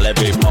 dale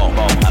pipo,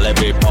 dale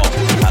pipo,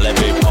 dale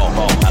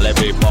pipo, dale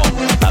pipo,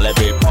 dale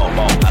pipo,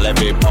 dale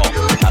pipo,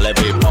 dale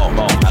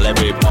pipo, dale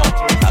pipo,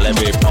 dale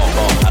pipo,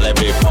 dale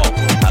pipo,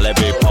 dale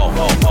pipo.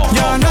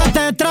 Yo no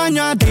te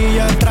extraño a ti,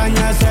 yo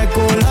extraño ese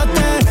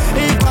culote.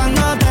 Y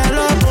cuando te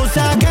lo puse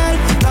aquel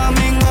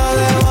domingo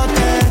de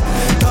bote,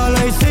 todo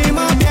lo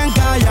hicimos bien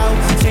callado,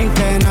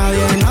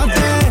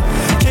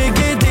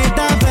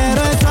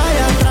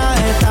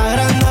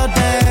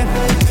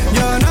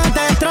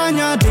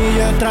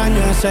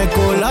 ese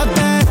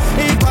culote.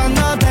 Y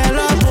cuando te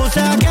lo puse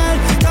aquel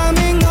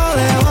domingo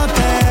de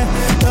bote,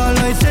 todo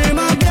lo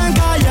hicimos bien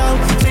callado,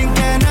 sin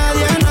que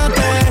nadie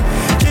note.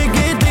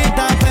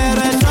 Chiquitita,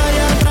 pero esa y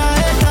atrás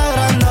está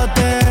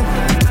grandote.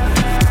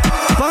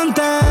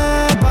 Ponte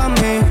pa'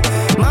 mí,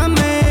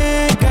 mami,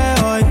 que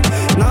hoy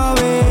no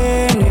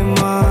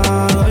vinimos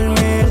a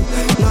dormir,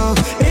 no.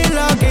 Y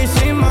lo que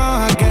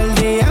hicimos aquel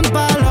día en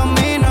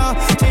Palomino,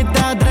 si te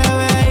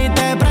atreves y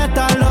te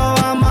prestas lo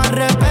vamos a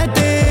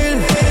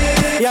repetir.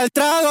 Y el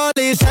trago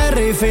dice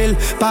refill,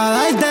 pa'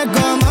 darte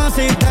como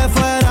si te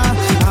fuera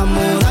a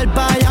mudar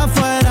pa' allá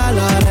afuera.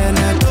 Lo haré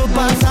en tu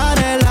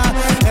pasarela,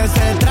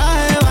 ese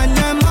traje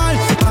baño en mal,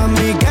 pa'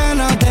 mí que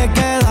no te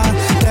queda.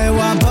 Te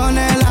voy a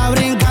poner a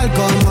brincar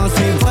como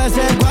si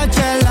fuese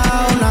Coachella.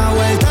 Una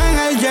vuelta en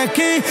el jet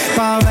ski,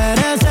 pa' ver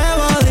ese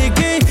body.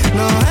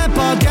 Nos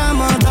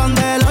espoteamos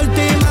donde la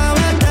última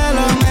vez te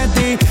lo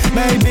metí.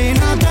 Baby,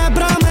 no te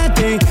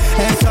prometí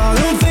eso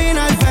de un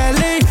final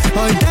feliz.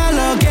 Hoy te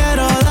lo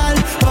quiero dar,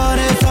 por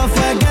eso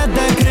fue que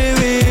te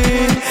escribí.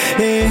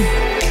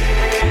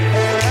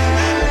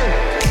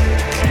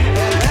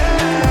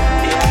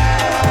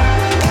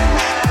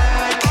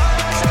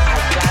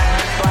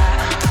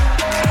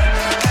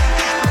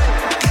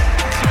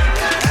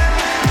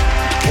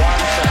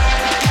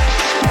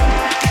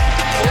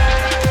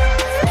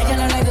 Ella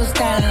no le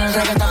gusta el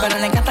reggaetón, pero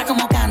le encanta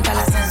como canta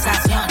la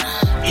sensación.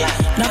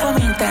 No fue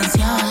mi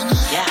intención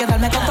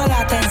quedarme con toda la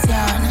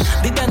atención.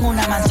 Vivo en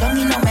una mansión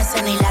y no me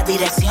sé ni la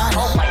dirección.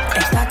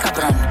 Está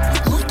cabrón,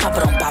 muy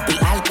cabrón, papi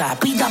alca,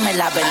 pídame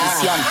la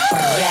bendición.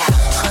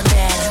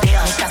 Joder,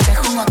 mi casa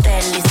es un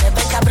hotel y se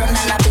ve cabrón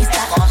a la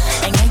vista.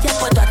 En ella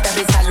puedo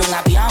aterrizar un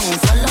avión,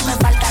 solo me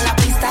falta la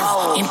pista.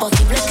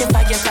 Imposible que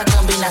falle esta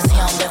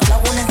combinación de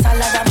flow, una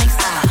ensalada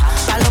mixta.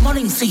 Palomo no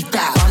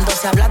incita, cuando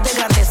se habla de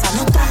grandeza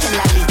no estás en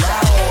la lista.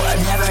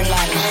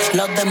 Neverland,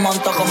 los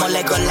desmonto como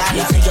Legoland.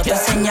 Y si yo te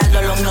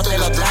señalo, los míos te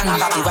lo dan.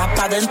 Y vas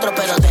pa' dentro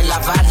pero te la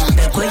van.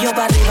 Del cuello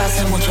para arriba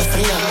hace mucho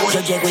frío. Yo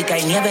llego y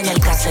cae nieve en el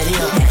caserío.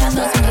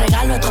 Dejando sin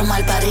regalo esto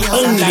mal parido.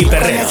 Only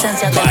Perreo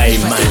by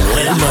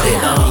Manuel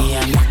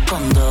Moreno.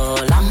 Cuando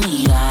la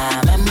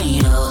mira, me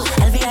miro.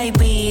 El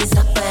VIP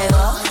se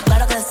pegó.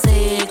 Claro que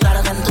sí,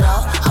 claro que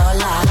entró.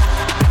 Hola.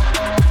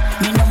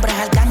 Mi nombre es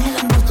Arcángel,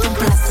 un gusto, un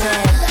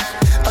placer.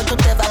 Hoy tú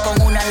te vas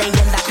con una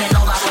leyenda que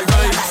no va a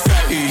volver a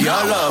nacer. Y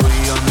ya la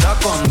vi, anda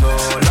cuando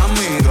la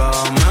amiga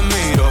me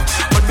miró.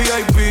 El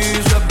VIP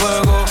se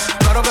pegó.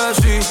 Claro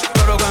que sí,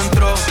 claro que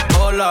entró.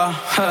 Hola.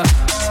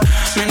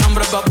 Mi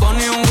nombre es Bad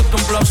Bunny, un gusto,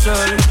 un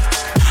placer.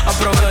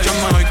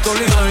 Aprovechame hoy tu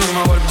liga y no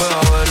me vuelves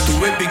a ver. Tu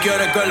baby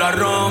quiere que la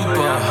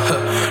rompa.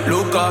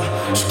 Lucas,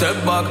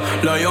 step back,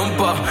 la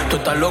yompa. Tú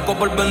estás loco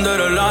por vender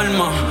el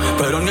alma,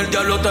 pero ni el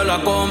diablo te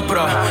la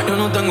compra. Yo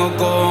no tengo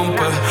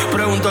compa,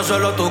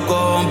 pregúntaselo a tu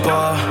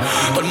compa.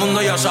 Todo el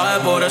mundo ya sabe,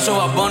 por eso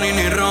Bad Bunny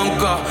ni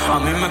ronca. A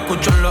mí me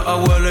escuchan las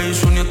abuelas y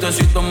sus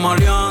nietecitos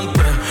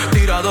maleantes.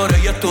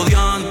 Tiradores y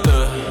estudiantes,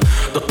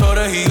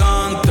 doctores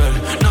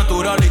gigantes,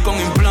 natural y con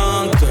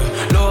implantes.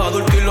 Los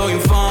adultos y los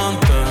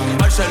infantes, en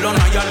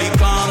Barcelona y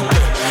Alicante,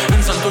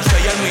 en Santurce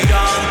y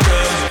Almirante.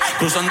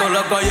 Cruzando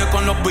la calle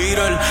con los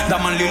Beatles,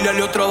 Daman Lilial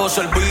y otro voz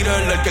el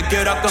Beatle. El que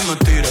quiera que me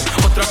tire,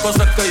 otra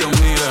cosa es que yo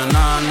mire.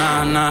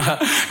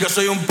 Yo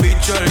soy un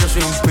pitcher,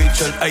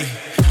 ey.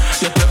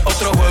 Y este es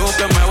otro juego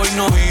que me voy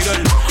no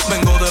hitter.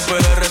 Vengo de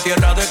PR,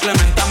 tierra de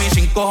Clementa. Mis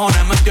 5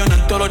 cojones me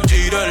tienen todos los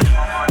jitters,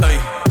 ey.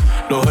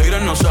 Los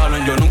haters no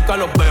salen, yo nunca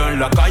los veo en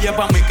la calle.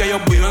 Pa' mí que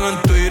ellos viven en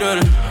Twitter.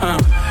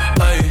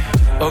 Ey,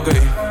 ok.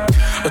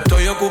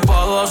 Estoy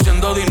ocupado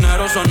haciendo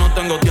dinero, so no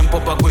tengo tiempo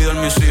pa' cuidar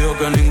mis hijos,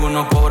 que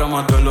ninguno cobra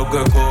más de lo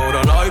que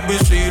cobra la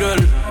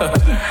babysitter.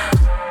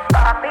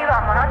 Papi,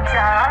 vámonos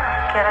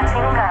ya, quiero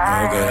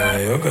chingar.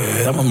 Ok,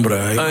 dame un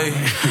break. Ey,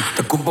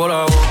 te escupo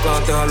la boca,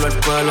 te jalo el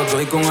pelo,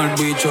 estoy con el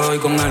bicho y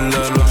con el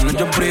lelo.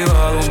 Noche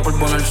privado, por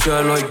poner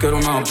cielo, y quiero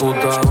una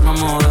puta, una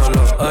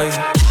modelo. Ey,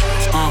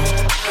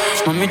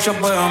 mami,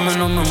 chapeame,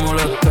 no me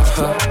molesta.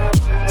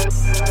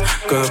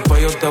 Que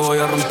después yo te voy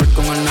a romper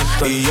con el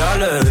neto. Y ya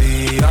le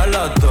di a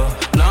las 2,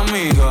 la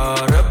amiga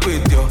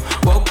repitió.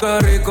 Wow, qué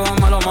rico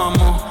me lo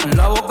mamo. En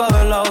la boca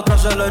de la otra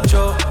se le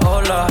echó.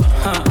 Hola,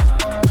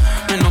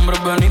 mi nombre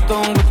es Benito,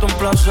 un gusto, un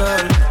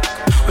placer.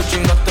 Hoy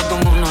chingaste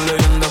con una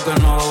leyenda que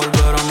no va a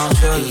volver a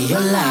nacer. Y yo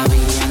la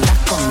vi en la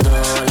condo,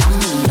 la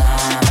mira,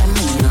 me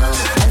miro.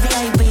 El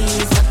VIP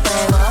se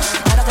pegó,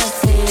 claro que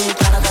sí,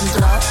 claro que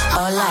entró.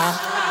 Hola.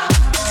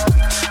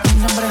 Mi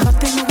nombre es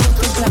Justin, un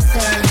gusto, un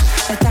placer.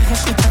 Estás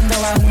escuchando a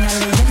una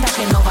leyenda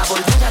que no va a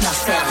volver a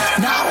nacer.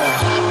 No.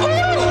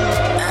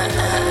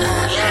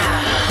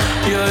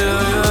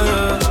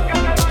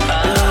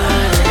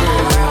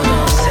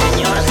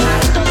 Señor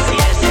Santos y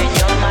el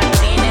señor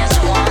Martínez,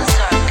 once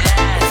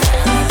again.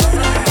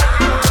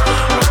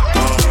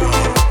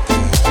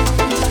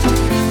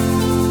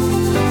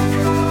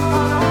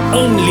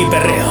 Only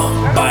Perreo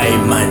by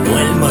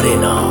Manuel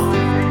Moreno.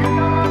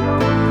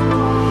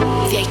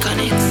 Qué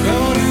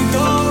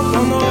bonito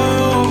cuando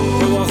veo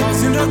que bajas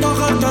sin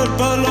recogerte el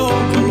pelo,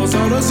 con los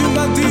aros y un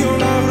vestido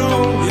negro,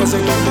 y ese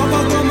cuerpo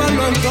pa'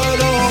 comerlo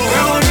entero.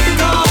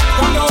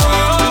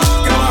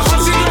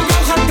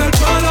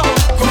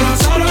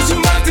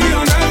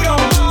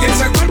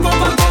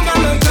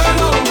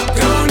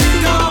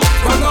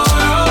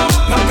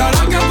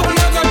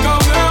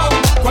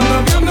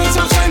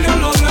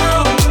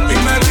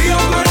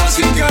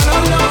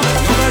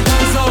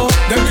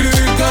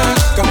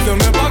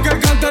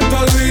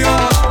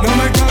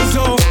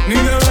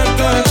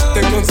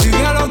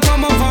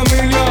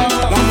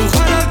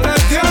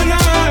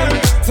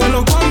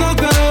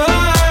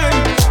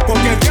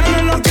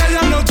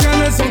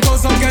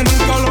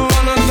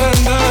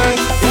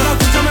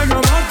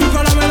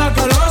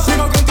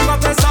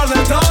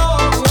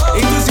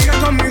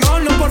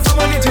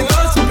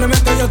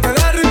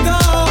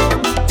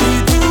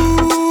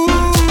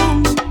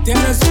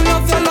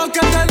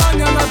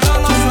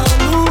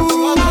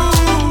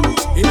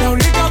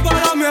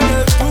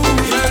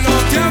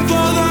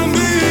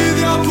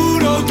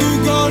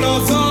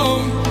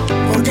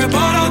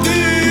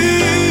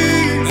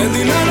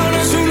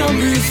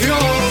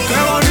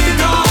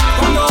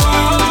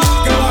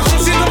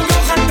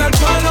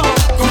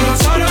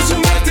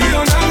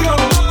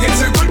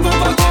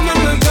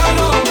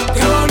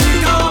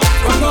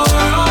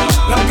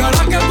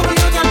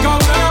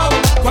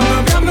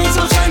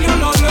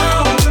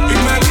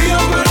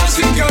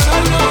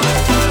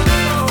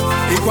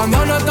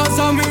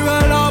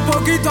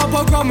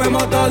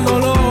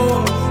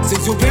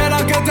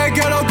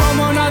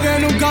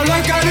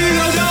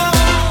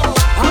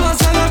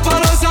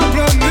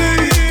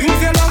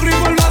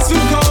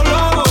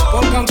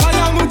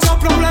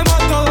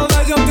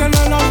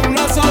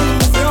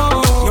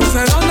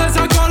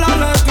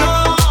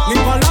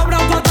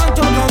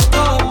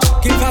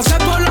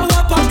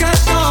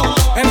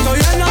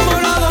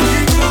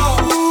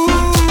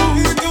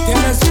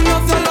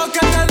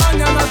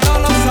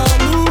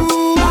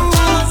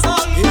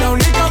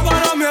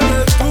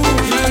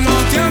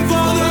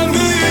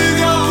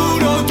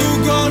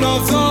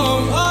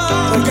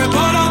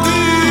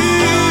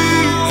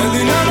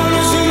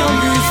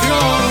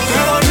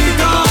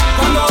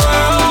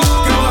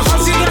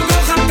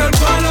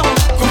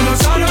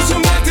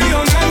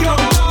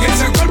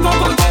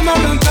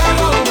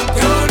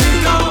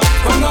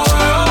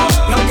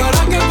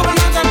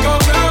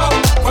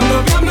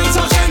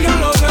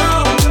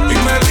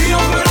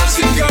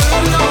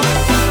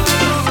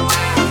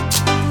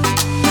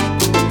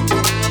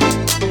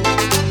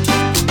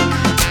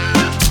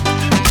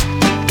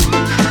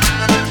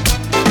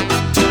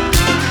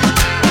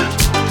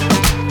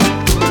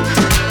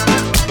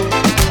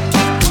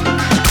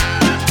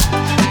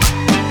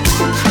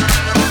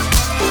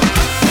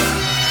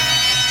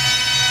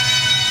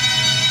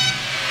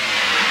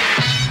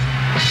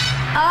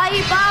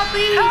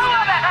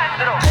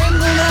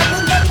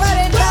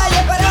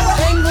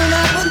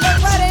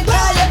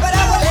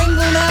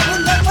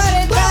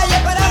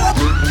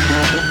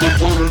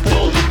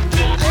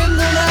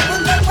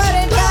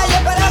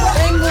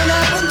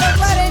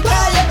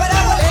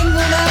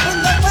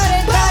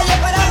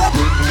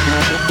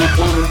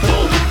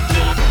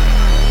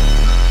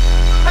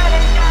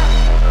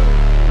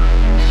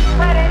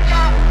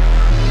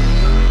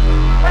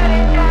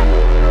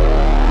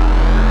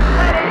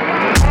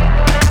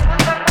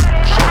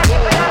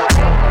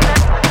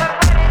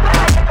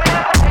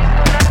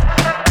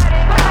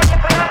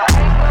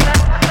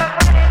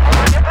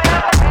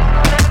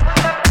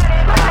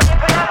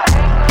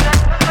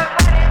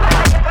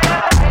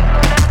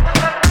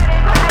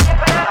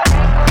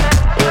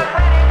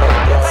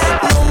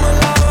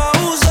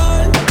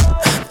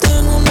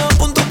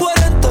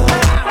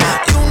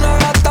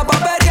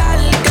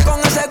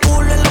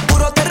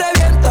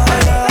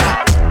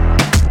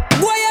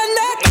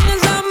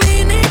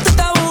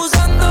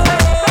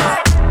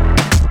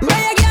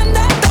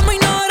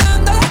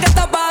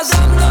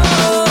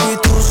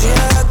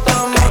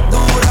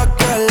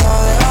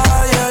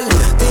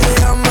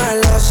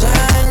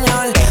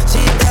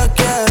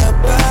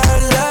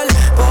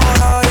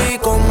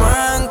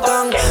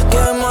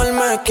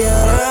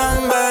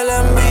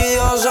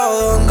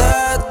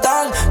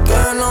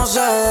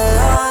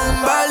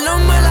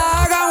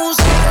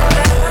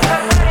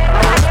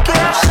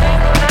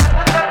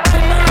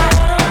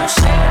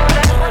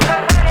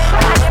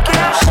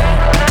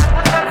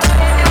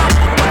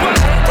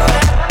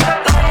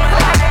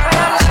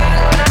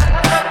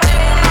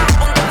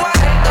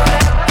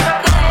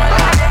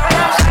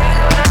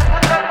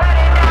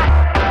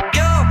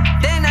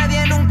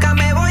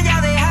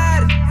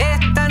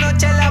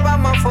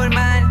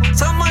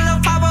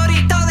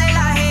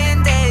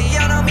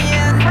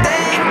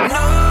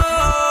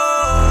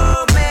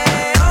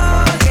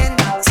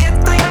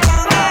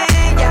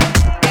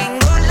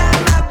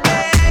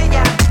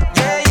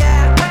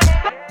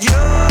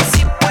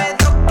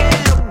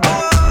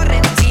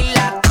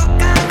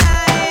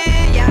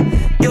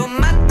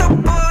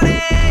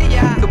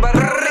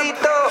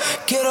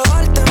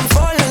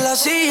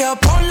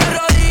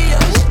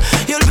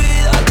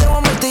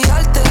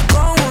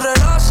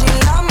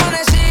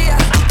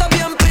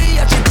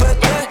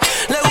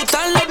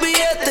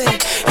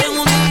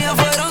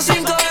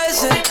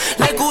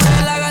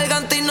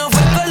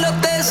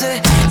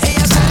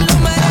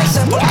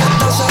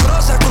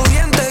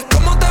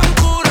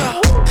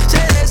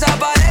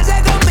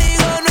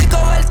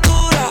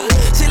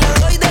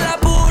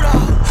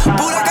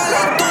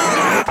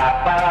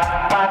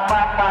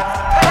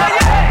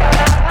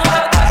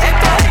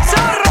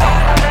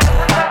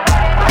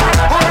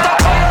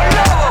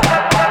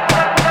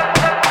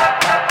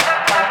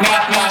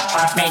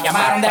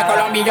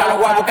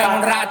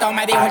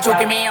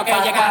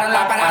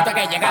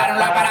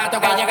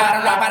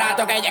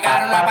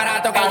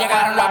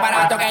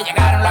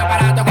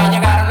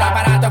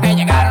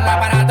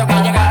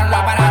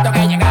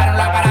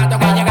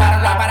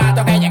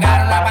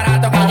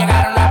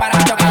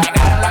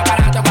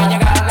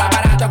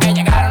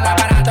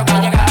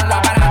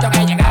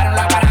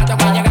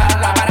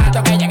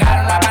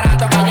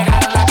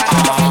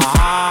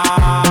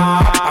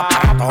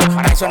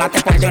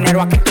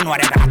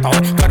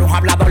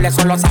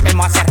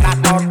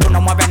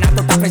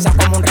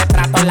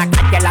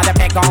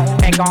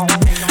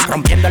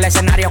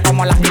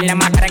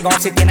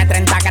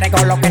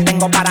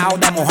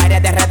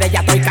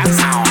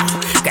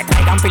 Que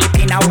traigan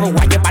Filipinas,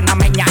 Uruguay y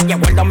panameña.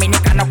 Llegó el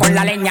dominicano con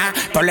la leña.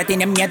 Todos le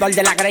tienen miedo al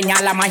de la greña.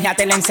 La magia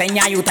te la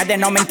enseña y ustedes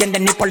no me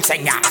entienden ni por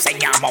seña.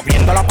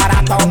 Moviendo los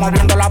aparatos,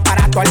 moviendo los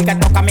aparatos. El que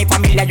toca a mi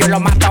familia yo lo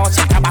mato.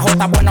 Si el trabajo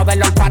está bueno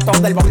del olfato,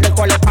 del bol del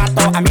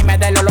colepato. A mí me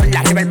da el olor, le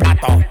arriba el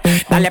plato.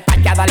 Dale pa'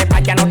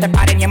 allá, no te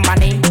pares ni en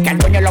maní. Que al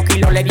dueño los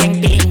kilos le di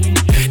en clean.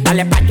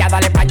 Dale pa'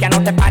 allá,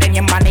 no te pares ni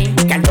en maní.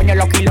 Que al dueño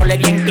los kilos le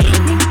di en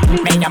clean.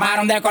 Me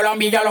llamaron de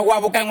Colombia y yo los voy a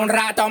buscar en un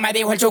rato. Me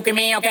dijo el chuki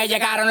mío que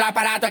llegaron los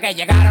aparatos, que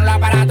llegaron los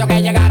aparatos,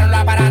 que llegaron los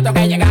aparatos,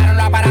 que llegaron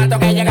los aparatos,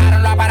 que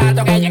llegaron los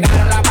aparatos, que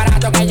llegaron los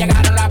aparatos, que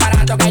llegaron los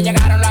aparatos, que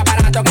llegaron los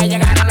aparatos, que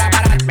llegaron los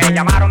aparatos. Me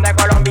llamaron de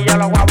Colombia y yo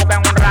los voy a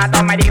buscar en un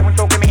rato. Me dijo el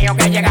chuki mío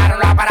que llegaron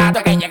los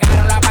aparatos, que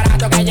llegaron los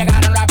aparatos, que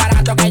llegaron los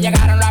aparatos, que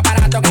llegaron los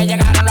aparatos, que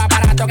llegaron los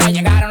aparatos, que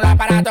llegaron los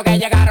aparatos, que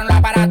llegaron los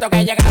aparatos,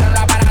 que llegaron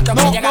los aparatos,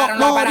 que llegaron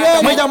los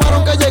aparatos. Me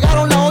llamaron que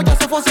llegaron, la olla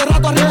se fue hace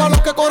rato. Arriba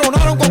los que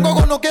coronaron, con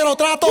gogo no quiero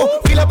trato.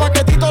 File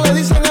paquetito, le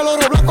dicen el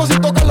oro blanco. Si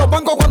tocan los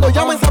bancos cuando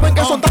llamen saben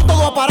que son tantos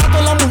dos aparatos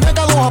en la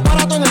muñeca, dos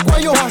aparatos en el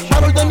cuello.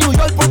 Harold de New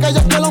York porque ya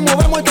es que lo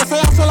movemos, el que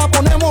sea se la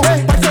ponemos.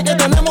 Parece que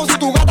tenemos, si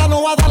tu gata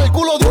no va a dar el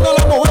culo de una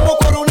la movemos.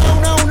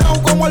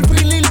 Coronao, como el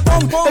Philip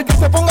Pong. El que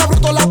se ponga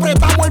bruto le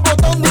apretamos el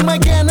botón. Dime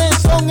quiénes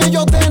son,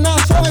 ellos de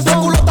nación. Ese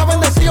culo está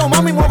bendecido,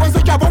 mami, mueve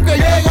ese chabón que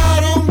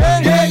llegaron.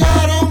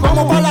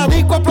 Vamos pa' la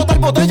disco a explotar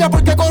botella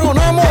porque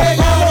coronamos.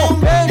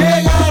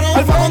 Llegaron.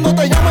 Alfa cuando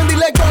te llamen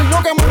dile que hoy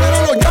no, que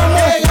mañana los llamo.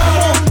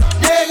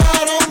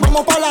 Llegaron.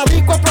 Vamos pa' la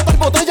disco a explotar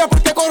botella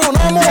porque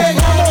coronamos.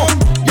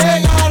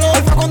 Llegaron.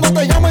 Alfa cuando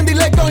te llamen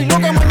dile que hoy no,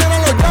 que mañana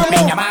los llamo.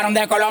 Me llamaron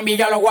de Colombia y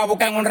yo los voy a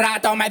buscar en un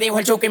rato. Me dijo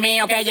el chuki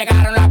mío que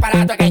llegaron los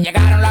aparatos, que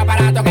llegaron los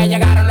aparatos, que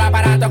llegaron los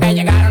aparatos, que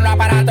llegaron los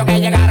aparatos, que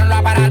llegaron los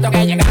aparatos,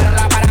 que llegaron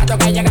los aparatos,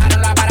 que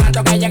llegaron los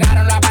aparatos, que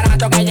llegaron los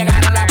aparatos, que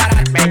llegaron los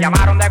aparatos. Me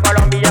llamaron de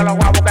Colombia y yo los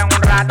voy a buscar en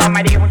un rato.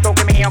 Me dijo un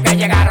chuki mío que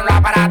llegaron los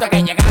aparatos,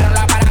 que llegaron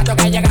los aparatos,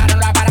 que llegaron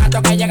los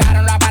aparatos, que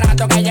llegaron los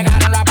aparatos, que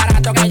llegaron los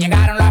aparatos, que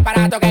llegaron los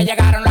aparatos, que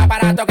llegaron los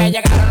aparatos, que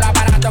llegaron los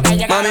aparatos, que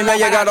llegaron. Mami, me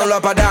llegaron los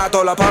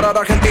aparatos, la parada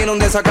argentina un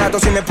desacato.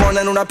 Si me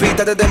ponen una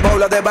pista te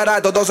embobla de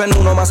barato. 2 en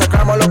 1,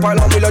 masacramos los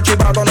palomos y los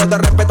chivatos. No te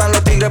respetan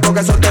los tigres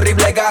porque son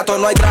terribles gatos.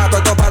 No hay trato,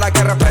 esto para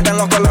que respeten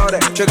los colores.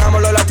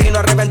 Llegamos los latinos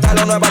a reventar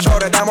los Nueva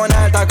York. Estamos en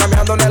alta,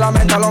 cambiándole la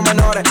mente a los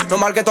menores. No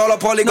mal que todos los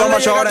policos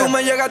mayores. Tú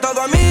me llegas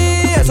todo a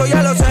mí, eso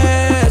ya lo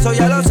sé, eso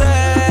ya lo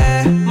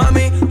sé.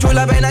 Mami,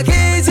 chula, ven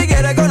aquí si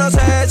quieres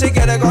conocer, si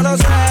quieres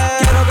conocer.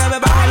 Quiero que me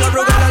bajen los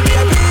rugas del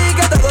VIP,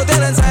 que todos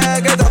tienen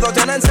sed, que todos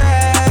tienen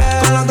sed.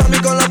 Con los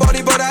domis, con los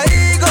body por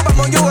ahí,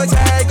 copamos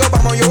USA,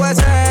 copamos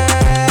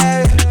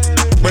USA.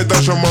 Me está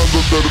llamando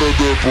de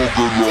RD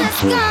porque no hay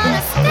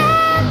forma.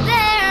 Stand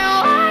there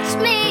and watch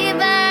me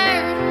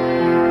burn.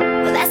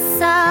 Well,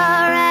 that's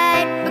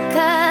alright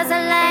because I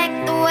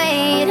like the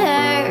way it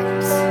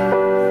hurts.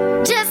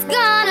 Just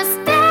gonna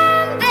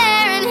stand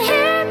there and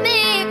hear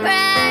me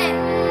cry.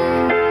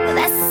 Well,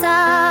 that's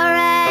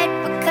alright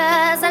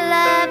because I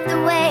love the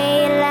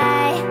way you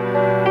lie.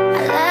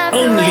 I love the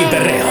Only way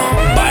Perreo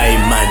by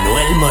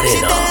Manuel Moreno. Si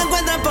te la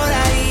encuentras por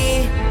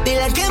ahí,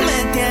 dile que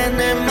me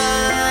tiene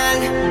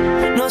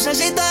mal. No sé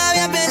si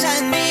todavía piensa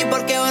en mí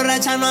porque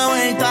borracha no ha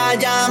vuelto a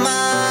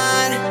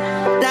llamar.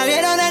 La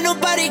vieron en un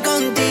party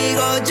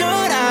contigo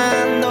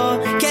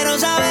llorando. Quiero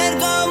saber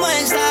cómo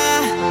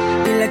está.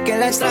 Dile que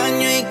la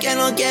extraño y que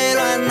no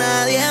quiero a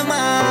nadie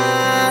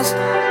más.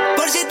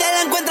 Por si te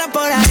la encuentras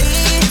por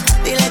ahí,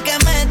 dile que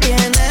me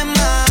tiene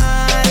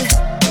mal.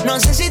 No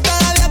sé si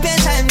todavía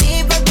piensa en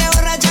mí porque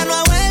borracha no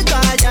ha vuelto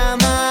a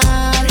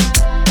llamar.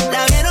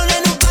 La vieron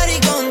en un party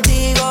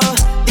contigo,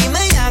 dime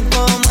ya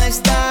cómo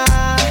está.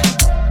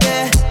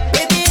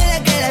 Baby,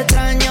 dile que la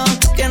extraño,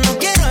 que no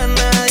quiero a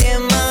nadie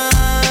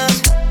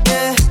más.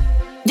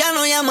 Ya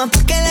no llamas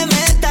pa' que le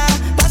meta.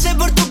 Pasé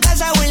por tu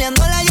casa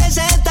hueleando la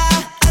yeseta.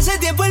 Hace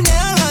tiempo el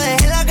miedo lo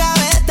dejé en la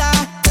gaveta.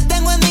 Te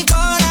tengo en mi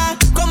cora,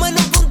 como en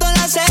un punto en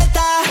la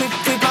seta.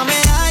 Fui pa'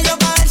 Medallo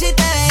pa' ver si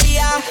te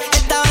veía.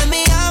 Estaba en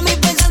Miami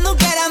pensando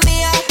que era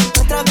mía.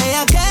 Nuestra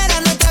bella que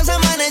era, nuestras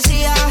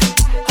amanecía.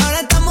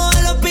 Ahora estamos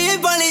en los pillos y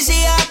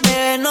policía.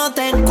 Bebé, no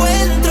te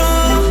encuentro.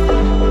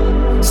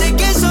 Sé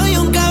que soy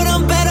un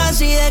cabrón, pero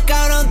así de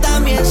cabrón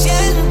también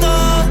siento.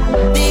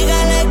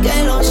 Dígale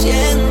que lo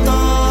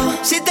siento.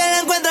 Si te la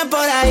encuentras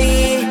por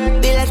ahí,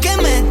 dile que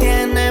me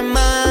tiene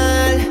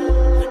mal.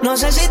 No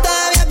sé si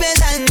todavía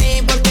piensa en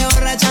mí porque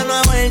borracha no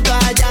ha vuelto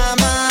a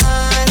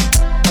llamar.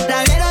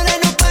 La vieron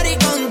en un party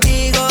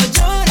contigo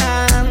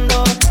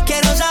llorando.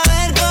 Quiero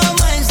saber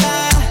cómo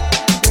está.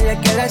 Dile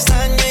que la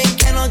extraño y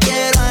que no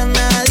quiero a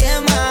nadie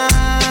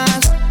más.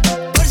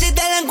 Por si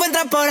te la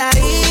encuentras por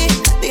ahí,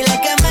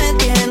 dile que me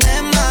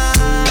tiene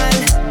mal.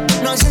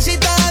 No sé si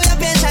todavía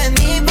piensa en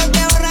mí porque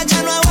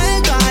borracha no ha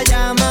vuelto a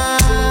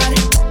llamar.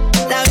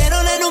 La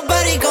vieron en un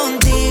party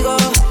contigo,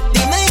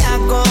 dime ya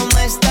cómo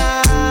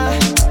está.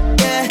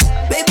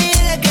 Baby,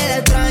 dile que la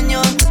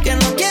extraño, que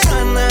no quiero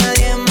a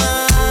nadie más.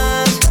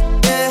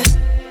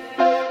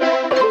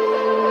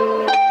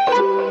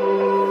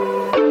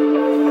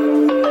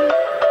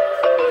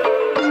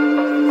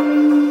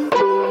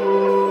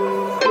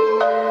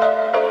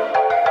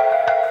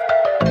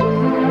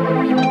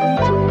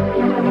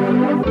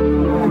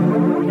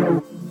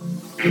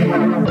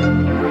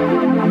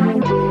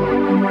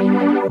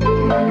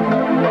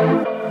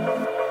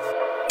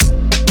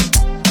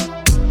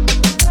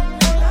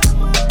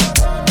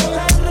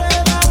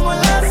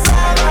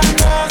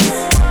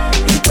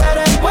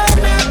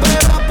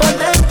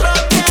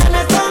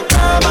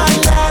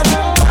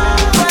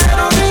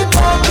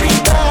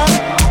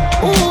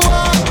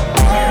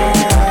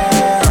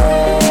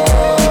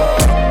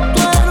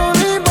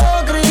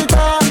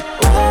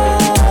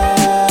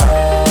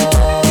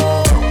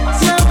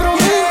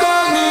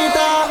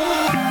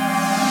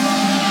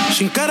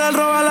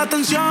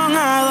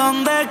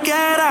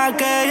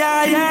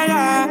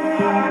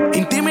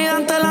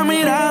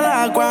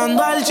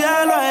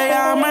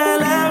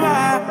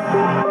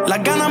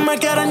 las ganas me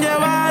quieren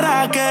llevar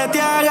a que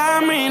te haga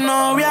mi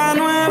novia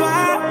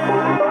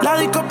nueva. La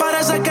disco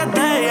parece que es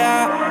de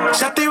ella.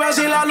 Se activa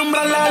si la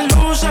alumbran las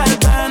luces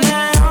de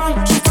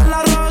neón. Su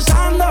falda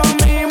rozando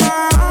mi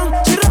mano.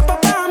 Si ropa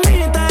pa'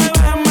 mí te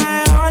ves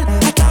mejor.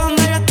 Hasta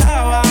donde yo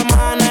estaba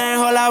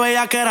manejo. La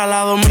bella que era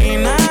la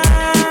domina.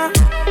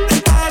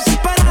 Está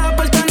desesperada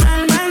por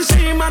tenerme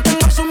encima.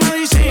 Tengo su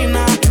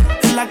medicina.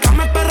 En la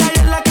cama es perra y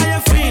en la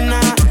calle fina.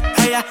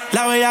 Ella,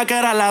 la bella que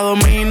era la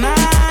domina.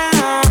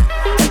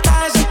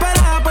 Está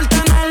desesperada por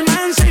tenerme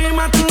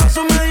encima. Tengo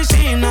su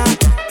medicina.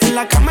 En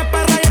la cama es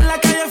perra y en la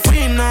calle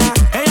fina.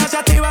 Ella se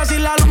activa si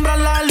la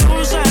alumbran las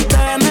luces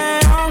de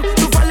neón.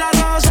 Tu falda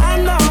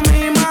rozando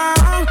mi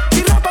mano.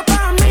 Si ropa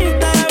pa' mí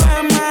te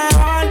ves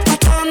mejor.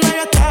 Hasta donde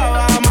yo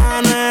estaba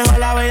manejo.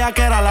 La bella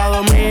que era la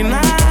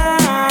domina.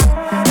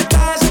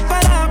 Está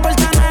desesperada por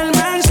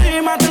tenerme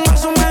encima. Tengo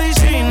su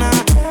medicina.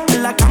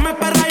 En la cama es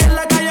perra y en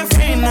la calle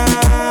fina.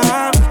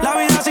 La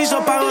vida se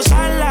hizo pa'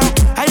 gozarla.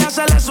 A ella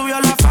se le subió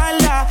la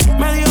falda.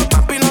 Me dijo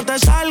papi no te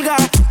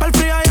salgas. Pa'l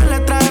frío yo le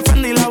traje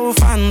Fendi la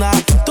bufanda.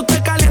 Tú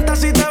te calientas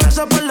si te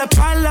beso por la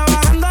espalda.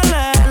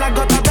 Bajándole las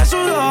gotas de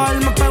sudor.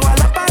 Me pegó a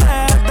la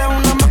pared, de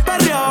una me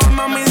perreó.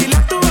 Mami dile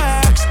a tu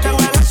ex que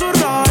juegue su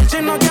rol.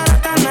 Si no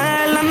quieres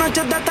tener las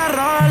noches de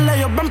terror.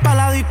 Ellos ven pa'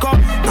 la disco,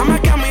 nada más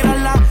que a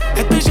mirarla.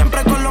 Estoy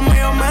siempre con los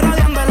míos, me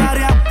rodeando el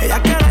área. Ella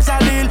quiere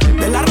salir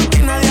de la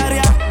rutina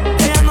diaria.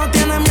 Ella no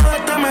tiene miedo de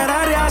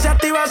temeraria. Se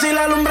activa si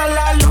la alumbran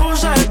las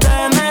luces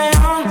de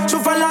neón. Su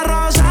falda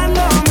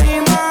rozando mi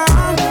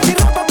mano. Si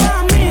ropa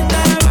pa' mí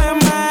te ves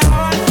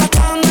mejor.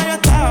 Hasta donde yo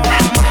estaba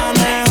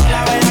manejo.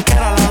 La bella que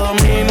era la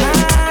domina.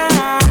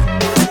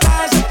 Está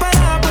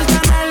desesperada por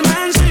tenerme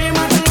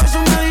encima. Tengo su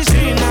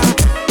medicina.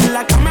 En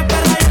la cama es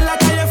perra y en la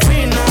calle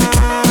fina.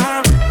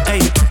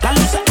 Ey, las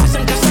luces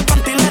hacen que ese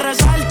panty le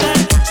resalte.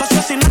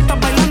 Socio si no estás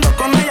bailando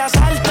con ella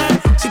salte.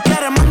 Si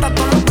quieres manda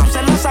todos los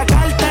bronces a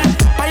sacarte.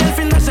 Pa' y el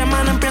fin de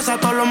semana empieza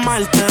todos los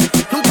martes.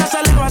 Nunca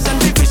se le va a hacer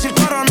difícil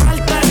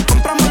coronarte.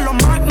 Compramos los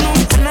Magnum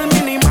en el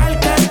mini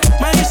market.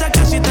 Me dice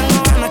que si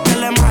tengo ganas que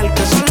le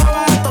marque. Solo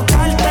va a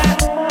tocarte.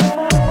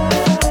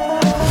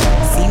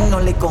 Si no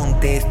le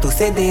contesto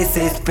se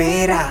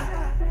desespera.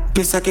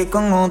 Piensa que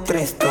con otra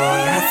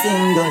estoy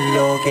haciendo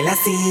lo que le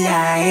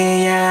hacía a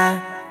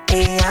ella.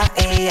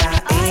 Ella,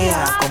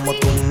 como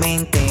tu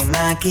mente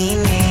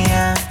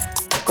maquinea.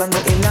 Cuando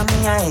en la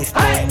mía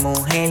estoy,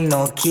 mujer,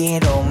 no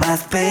quiero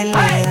más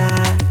pelea.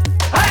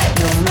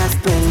 No más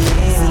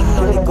pelea. Si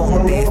no le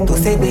contesto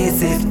se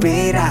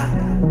desespera.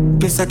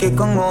 Piensa que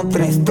con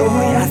otra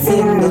estoy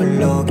haciendo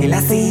lo que le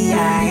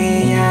hacía a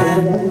ella.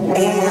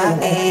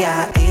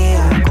 Ella,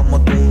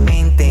 como tu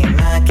mente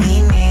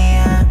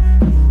maquinea.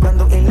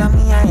 Cuando en la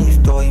mía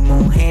estoy,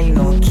 mujer,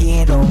 no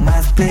quiero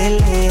más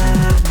pelea.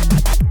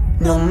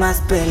 No más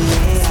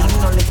pelea. Si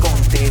no le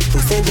contesto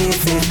se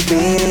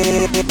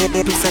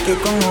desespera. Piensa que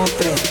con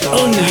otra estoy.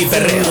 Only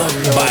Perreo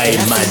by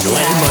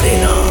Manuel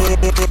Moreno.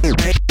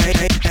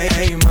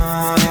 Hey,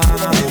 ma,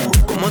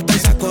 ¿cómo te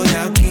saco de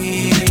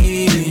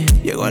aquí?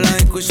 Llego a la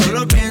disco y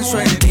solo pienso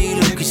en ti.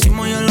 Lo que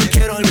hicimos yo lo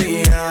quiero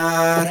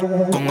olvidar.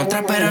 Con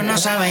otra pero no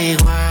sabe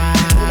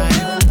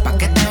igual. ¿Pa'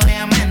 qué te voy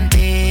a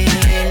mentir?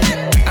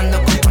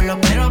 Ando con pueblo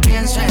pero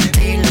pienso en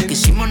ti. Lo que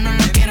hicimos no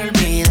lo quiero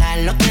olvidar.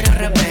 Lo quiero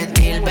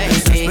repetir, baby.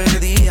 Estás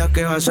perdida,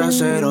 ¿qué vas a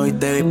hacer hoy?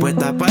 Te vi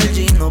puesta para el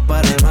gino,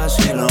 para el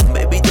vacilón.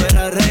 Baby, tú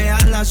eras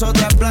real, las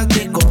otras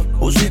plástico.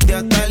 Pusiste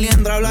hasta el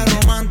liendra, hablar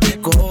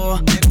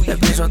romántico. Te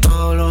pienso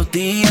todos los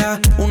días.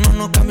 Uno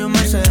no cambia un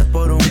Mercedes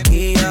por un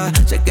Kia.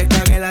 Sé que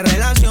cagué la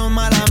relación,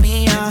 mala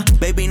mía.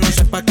 Baby, no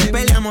sé pa' qué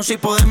peleamos si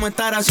podemos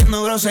estar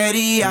haciendo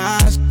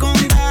groserías.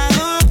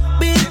 Condado,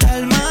 vista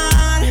al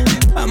mar.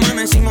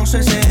 Amanecimos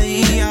ese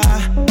día.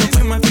 Nos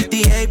fuimos a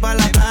 58 pa'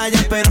 la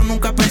playa, pero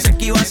nunca pensé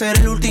que iba a ser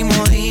el último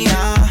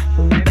día.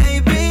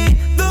 Baby,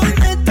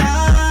 ¿dónde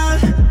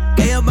estás?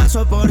 Que yo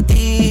paso por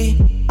ti.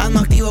 Ando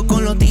activo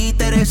con los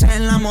títeres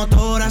en la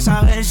motora, a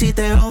saber si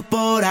te veo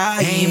por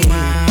ahí. Hey,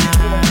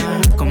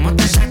 ma, ¿cómo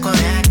te saco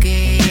de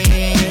aquí?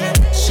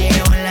 Si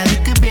llevo en la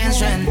disco y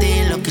pienso en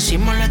ti. Lo que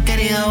hicimos lo he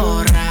querido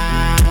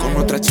borrar. Con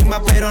otra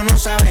chimba pero no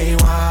sabe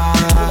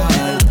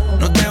igual.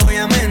 No te voy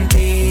a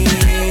mentir.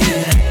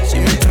 Si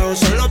me trago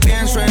solo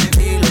pienso en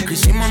ti. Lo que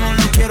hicimos no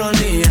lo quiero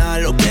olvidar.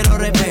 Lo quiero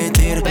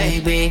repetir.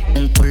 Baby,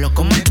 un culo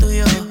como el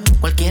tuyo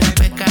cualquiera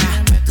peca.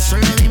 Tú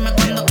solo dime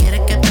cuando quieres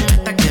que te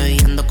metas. Que hoy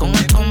ando con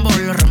el combo,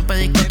 lo rompe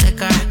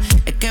discoteca.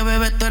 Es que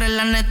bebé tú eres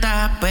la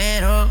neta,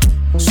 pero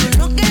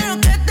solo quiero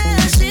que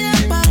te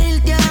decidas para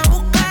irte a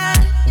buscar.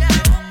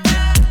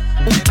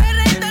 Un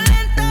perrito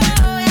lento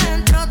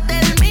adentro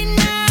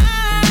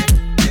terminar.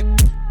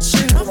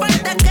 Solo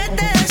falta que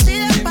te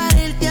decidas para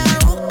irte a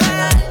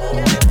buscar.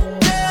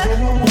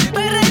 Un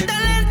perrito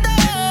lento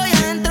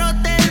adentro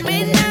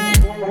terminar.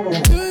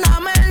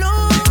 Dame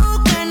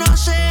luz que no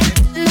sé,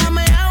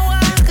 dame agua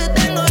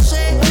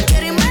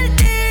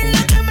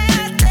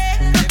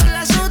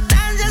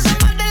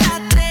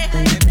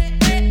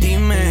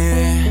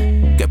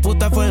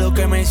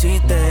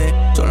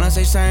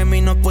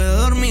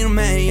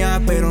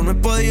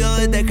olvido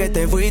desde que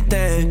te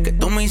fuiste, que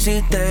tú me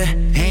hiciste.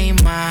 Hey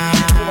ma,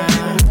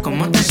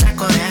 ¿cómo te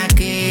saco de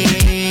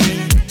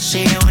aquí?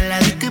 Si llevo en la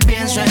disco y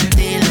pienso en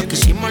ti. Lo que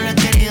hicimos lo he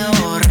querido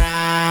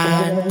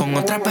borrar con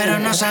otra pero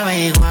no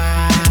sabe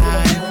igual.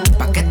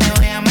 ¿Pa' qué te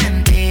voy a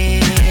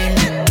mentir?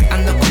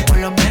 Ando con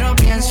pueblo pero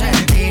pienso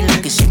en ti.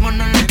 Lo que hicimos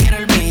no lo quiero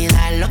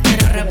olvidar, lo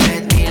quiero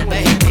repetir,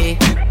 baby.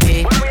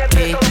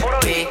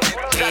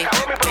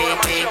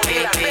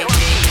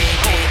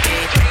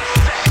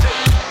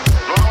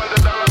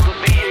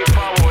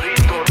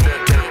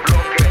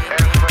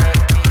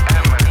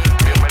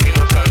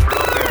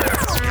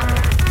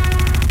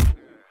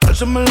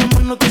 Alzame la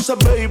mano tú esa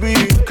baby,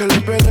 que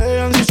le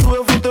pelean y sube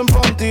foto en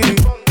panty.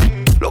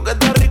 Lo que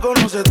está rico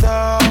no se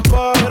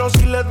tapa, pero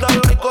si le das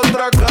like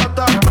otra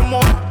gata. Como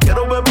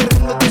quiero beber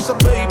riéndote esa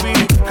baby,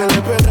 que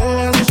le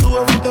pelean y sube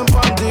foto en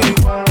panty.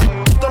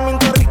 Tú también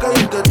estás rica y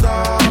él te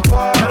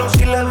tapa, pero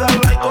si le das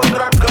like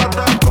otra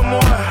gata. Como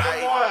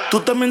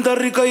tú también estás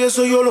rica y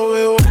eso yo lo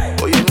veo.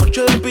 Hoy es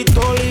noche de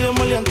pistola y de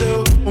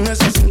maleanteo. Con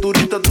esa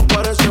cinturita tú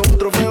pareces un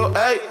trofeo.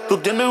 Ey, tú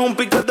tienes un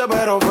piquete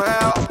pero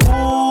feo.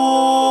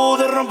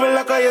 De romper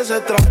la calle se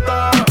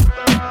trata.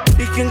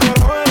 ¿Y quién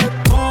carajo eres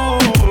tú?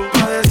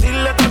 A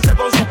decirle que hace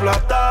con su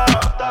plata.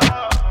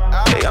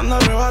 Ella anda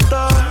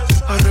arrebatada,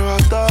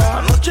 arrebatada.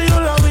 Anoche yo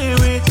la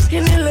viví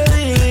y ni le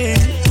di.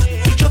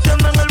 Y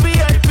choteando en el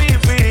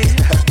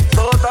VIP.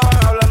 Todos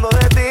estaban hablando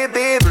de ti.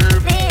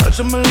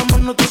 Alzame la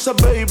mano tú esa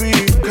baby,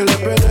 que le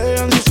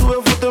pelean y sube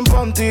foto en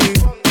panty.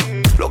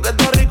 Lo que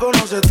está rico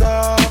no se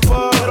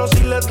tapa, pero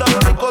si le das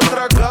like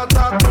otra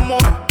gata. Como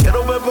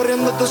quiero ver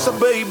perdiéndote esa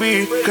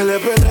baby, que le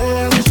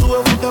pelean y sube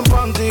foto en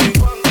panty.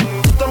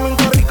 Tú también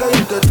estás rica y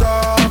él te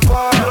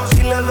tapa, pero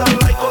si le das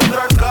like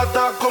otra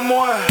gata.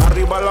 Como es,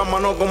 arriba la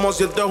mano como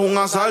si esto es un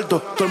asalto.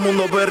 Todo el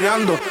mundo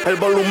perreando, el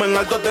volumen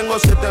alto. Tengo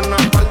 7 en la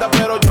espalda,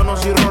 pero yo no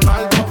soy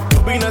Ronaldo.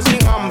 Yo vine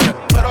sin hambre,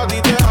 pero a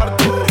ti te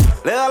harto.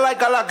 Le da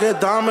like a la que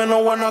está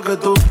menos buena que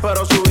tú,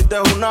 pero subiste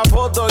una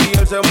foto y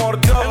él se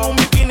mordió. En un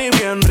bikini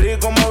bien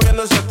rico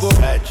moviendo ese culo.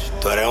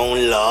 Tú eres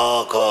un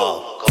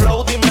loco.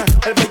 Flow, dime,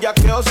 el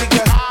bellaqueo sí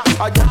que.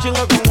 Ayer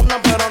chingué con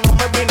una pero no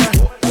me vine.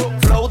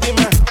 Flow,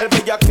 dime, el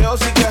bellaqueo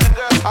sí que.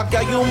 Aquí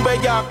hay un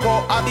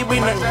bellaco,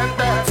 adivinen.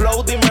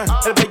 Flow, dime,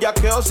 el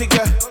bellaqueo sí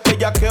que.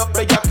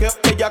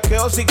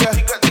 Bellaqueo sí que.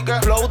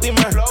 Flow,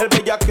 dime, el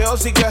bellaqueo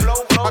sí que.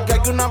 Aquí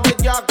hay una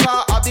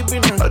bellaca,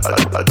 adivinen.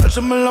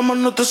 Alzame la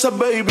mano tú esa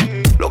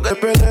baby. Lo que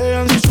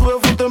pelean y sube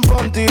foto en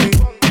panty.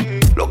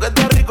 Lo que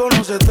está rico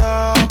no se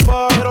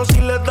tapa, pero si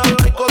le das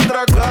like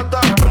otra gata.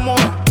 Como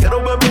quiero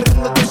beber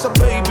riéndote esa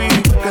baby,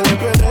 que le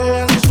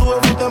pelean y sube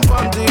foto en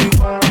panty.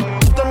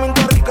 Tú también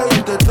estás rica y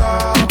él te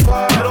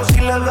tapa, pero si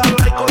le das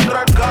like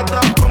otra gata.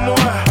 Como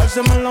es,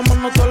 alceme la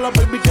mano todas las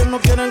baby que no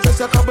quieren que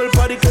se acabe el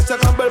party, que se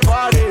acabe el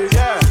party,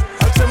 yeah.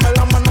 Alceme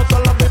la mano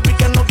todas las baby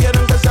que no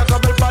quieren que se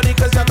acabe el party,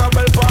 que se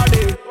acabe el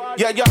party,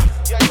 yeah.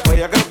 Pues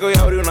ya creo que voy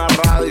a abrir una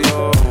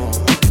radio,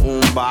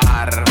 un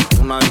bar,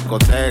 una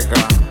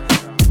discoteca.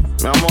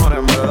 Mi amor,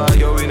 en verdad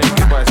yo vine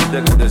aquí para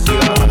decirte que te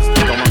sigas.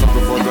 Tomando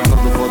tu foto.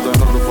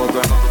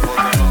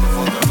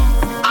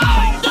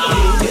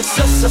 Y es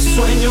ese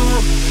sueño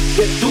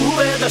que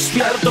tuve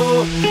despierto,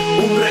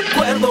 un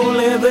recuerdo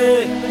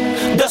leve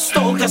de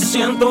esto que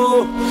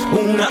siento,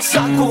 una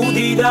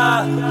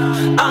sacudida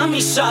a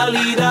mis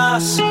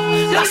salidas,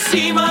 la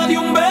cima de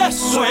un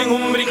beso en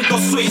un brinco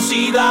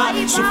suicida,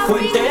 su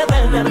fuente de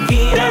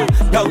energía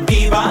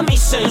cautiva mis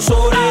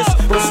sensores,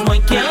 pues no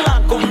hay quien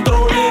la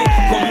controle,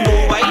 cuando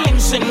baila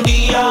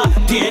encendía,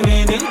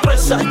 tiene dentro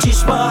esa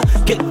chispa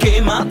que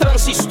quema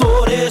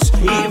transistores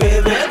y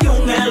bebe de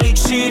un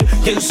elixir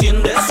que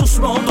enciende sus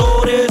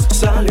motores.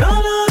 Salió a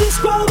la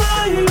disco a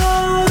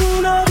bailar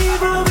una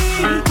diva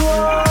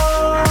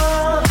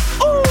virtual.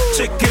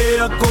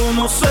 Chequea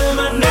cómo se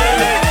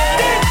menea.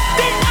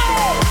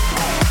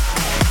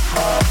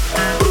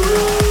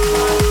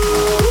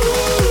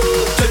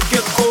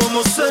 Chequea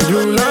cómo se menea. Yo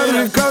la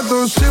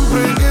rescato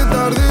siempre que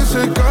tarde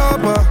se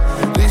escapa.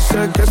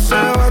 Dice que se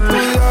va a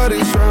estudiar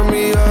y su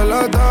amiga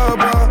la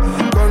tapa.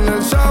 Con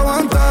él se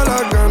aguanta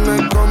la carne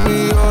y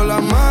conmigo la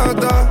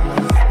mata.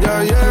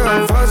 Ya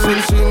llega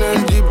fácil sin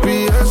el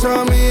GPS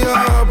a mi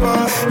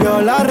apa.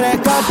 Yo la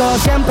rescato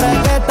siempre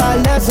que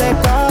tarde se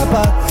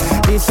escapa.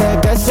 Dice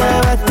que se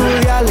va a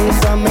estudiar y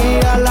su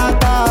amiga la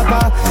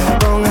tapa.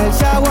 Con él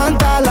se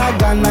aguanta la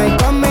gana y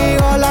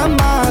conmigo la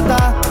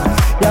mata.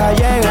 Ya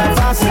llega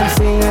fácil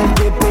sin el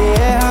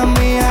GPS a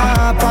mi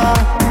apa.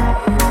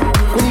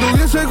 Cuando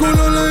vi ese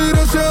culo le di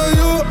gracias a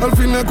Dios. Al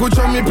fin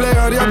escucho mi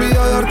plegaria.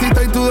 Vida de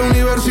artista y tú de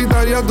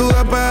universitaria. Tú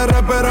de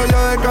PR pero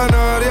yo de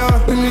Canarias.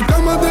 En mi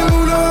cama tengo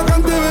una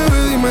vacante,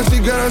 bebé. Dime si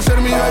quieres ser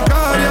mi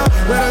becaria.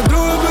 Eres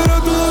droga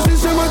pero tu dosis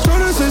se me ha hecho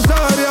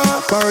necesaria.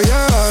 Para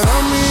llegar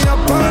a mi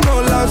apa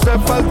no le hace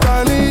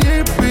falta ni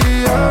GPS.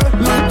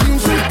 Los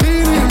 15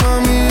 y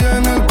mami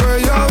en el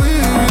cuello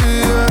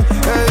divide.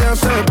 Ella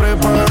se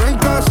preparó en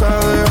casa,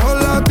 dejó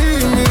la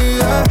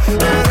timidez.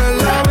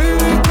 Eres la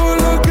baby con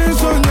lo que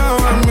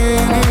soñaba mi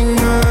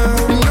niña.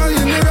 Y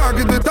nadie niega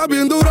que te estás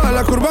bien dura.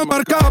 La curva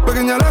marcada,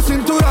 pequeña la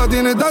cintura.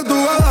 tiene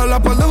tatuada la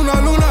espalda de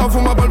una luna.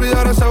 Fuma para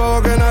olvidar ese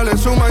bobo que nada le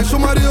suma. Y su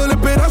marido le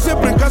espera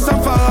siempre en casa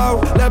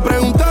enfadado. Le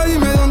pregunta,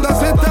 dime dónde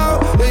has estado.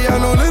 Ella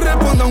no le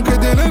responde aunque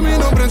tiene mi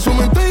nombre en su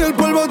mente y el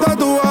polvo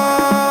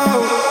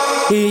tatuado.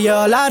 Y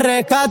yo la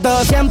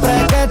rescato siempre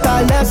que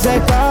tarde se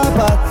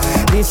escapa.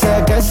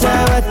 Dice que se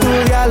va a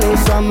estudiar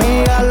y su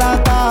amiga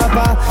la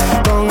tapa.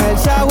 Con él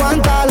se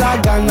aguanta la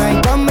gana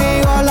y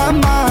conmigo la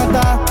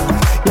mata.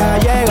 Ya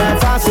llega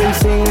fácil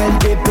sin el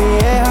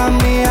GPS a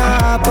mi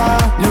apa.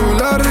 Yo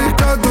la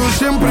rescato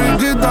siempre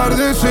que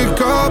tarde se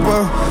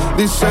escapa.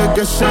 Dice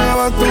que se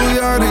va a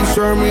estudiar y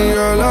su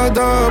amiga la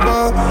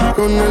tapa.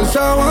 Con él se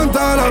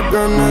aguanta la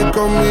gana y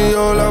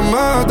conmigo la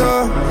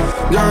mata.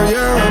 Ya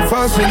llega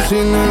fácil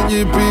sin el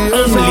GPS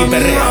a mi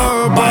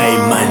Perreo by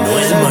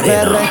Manuel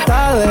Moreno.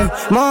 Está de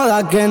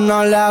moda que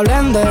no le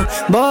hablen de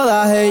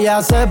bodas.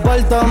 Ella se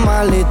portó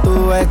mal y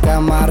tuve que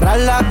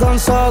amarrarla con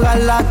soga.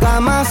 En la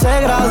cama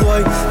se graduó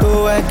y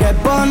tuve que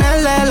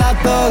ponerle la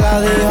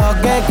toga.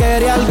 Dijo que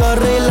quería algo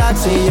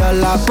relax y yo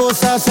la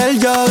puse a hacer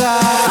yoga.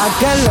 A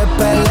que le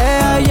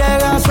pelea y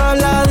llega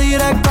sola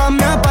directo a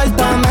mi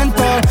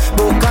apartamento,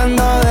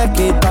 buscando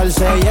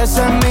desquitarse y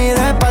ese es mi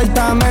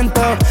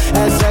departamento.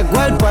 Ese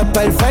cuerpo es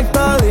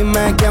perfecto,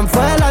 dime quién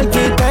fue el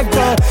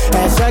arquitecto.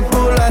 Ese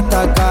culo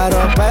está caro,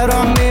 pero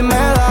a mí me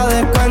da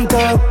descuento.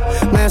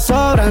 Me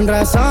sobran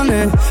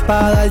razones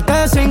para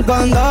darte sin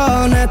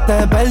condones.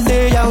 Te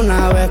perdí ya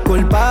una vez,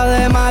 culpa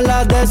de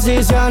malas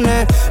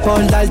decisiones.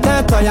 Por darte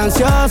estoy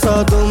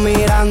ansioso, tú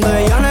mirando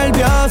y yo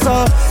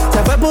nervioso. Se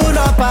fue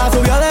puro pa',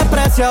 subió de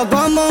precio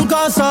como un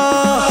coso.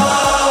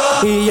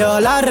 Y yo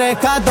la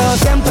rescato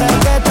siempre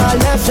que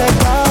tarde se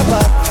escapa.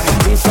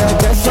 Dice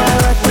que se va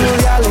a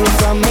estudiar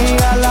y su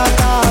amiga la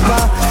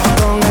tapa.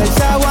 Con él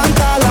se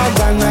aguanta la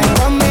gana y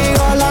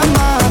conmigo la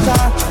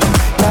mata.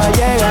 Ya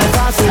llega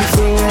fácil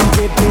sin el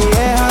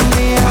GPS a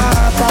mi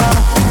apa.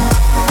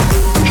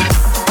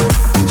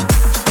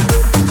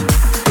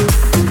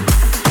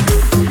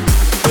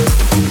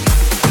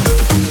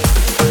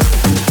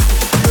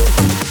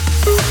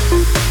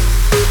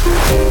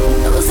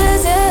 No sé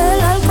si es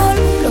el alcohol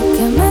lo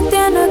que me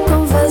tiene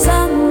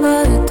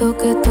confesando esto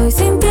que estoy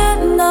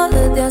sintiendo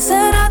desde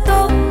hace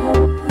rato.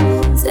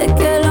 Sé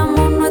que el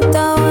amor no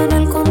estaba en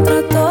el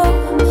contrato,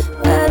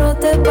 pero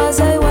te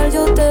pasa igual,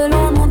 yo te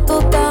lo noto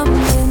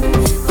también.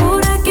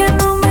 Juré que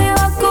no me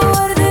iba a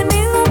coger de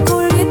ningún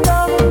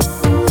culito,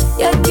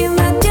 y aquí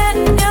me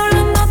tiene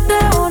hablándote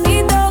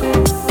bonito.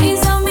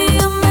 Mis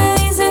amigas me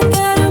dicen que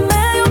eres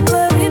medio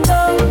perrito.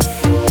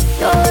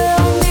 Lo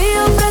dejo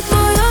mío fresco,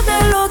 yo te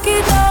lo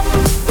quito.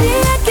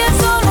 Dije que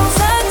solo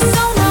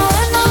sexo, una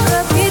vez no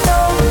repito.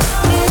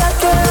 Mira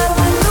que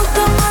darme en tu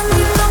cama es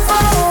mi plan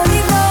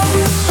favorito.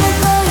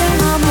 Estoy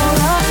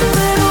enamorada,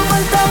 pero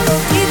falta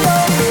poquito.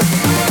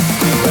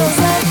 Yo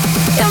sé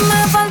que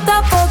me falta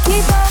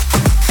poquito.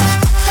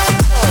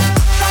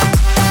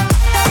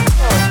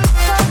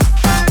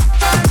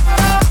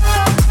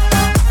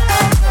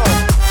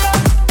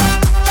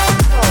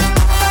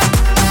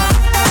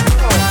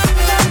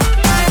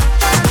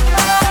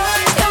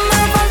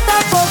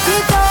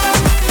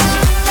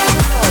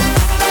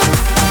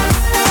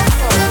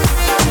 Que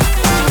me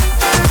falta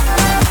poquito.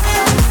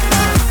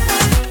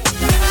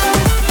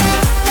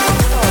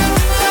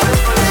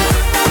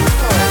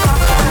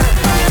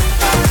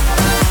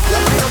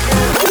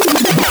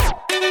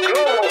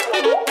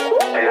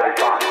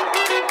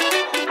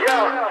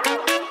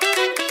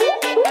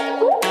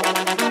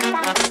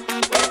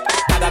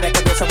 Cada vez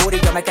que veo ese booty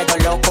yo me quedo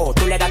loco.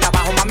 Tú le das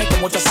trabajo, mami,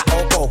 con mucho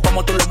saoco.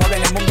 Como tú lo mueves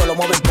en el mundo, lo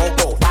mueves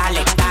poco.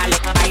 Dale, dale,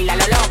 baila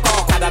lo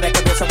loco. Cada vez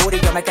que veo ese booty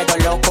yo me quedo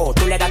loco.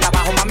 Tú le das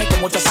trabajo, mami,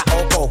 con mucho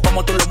saoco.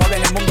 Como tú lo mueves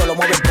en el mundo, lo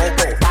mueves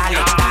poco. Dale,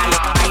 dale,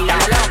 baila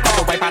lo loco.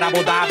 Tú voy para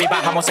Abu Dhabi,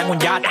 bajamos en un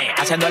yate.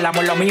 Haciendo el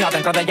amor lo mío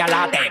dentro de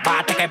Yalate.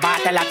 Bate que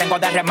bate, la tengo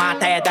de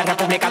remate. De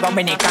República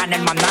Dominicana,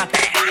 el mandate.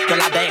 Yo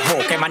la dejo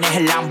que maneje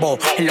el Lambo.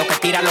 En lo que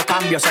tira los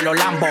cambios, se los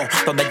lambo.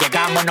 Donde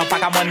llegamos no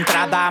pagamos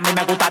entrada. A mí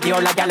me gusta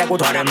Diola, ya le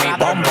gusta. Tú eres mi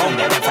bombón,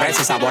 de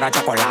fresa y sabor a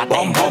chocolate.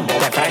 Bombón,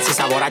 de fresa y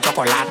sabor a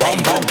chocolate.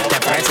 Bombón, de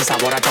fresa y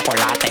sabor a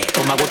chocolate.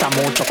 Tú me gustas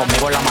mucho,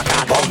 conmigo la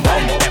macata.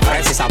 Bombón, de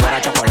fresa y sabor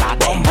a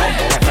chocolate. Bombón,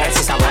 de fresa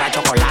y sabor a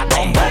chocolate.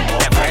 Bombón,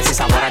 de fresa y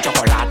sabor a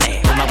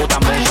chocolate. Tú me gustas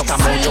mucho,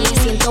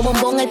 mucho. Siento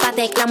bombón, el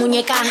patek, la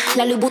muñeca,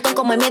 la Louis Vuitton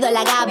como el miedo en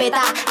la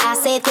gaveta.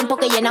 Hace tiempo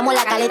que llenamos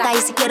la caleta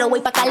y si quiero voy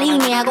pa' Cali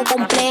me hago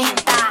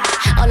completa.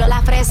 Olo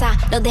la fresa,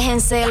 los dejen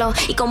en celo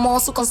y como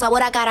su con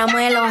sabor a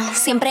caramelo.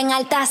 Siempre en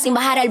alta sin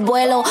bajar el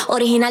vuelo,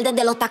 original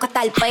desde los tacos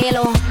hasta el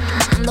pelo.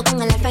 Ando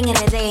con el alfa en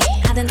RD,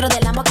 adentro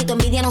del Lambo aquí tu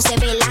envidia no se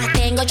ve. Las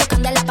tengo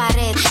chocando en la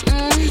pared,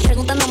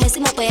 preguntándome si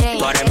me operé.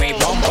 Tú eres mi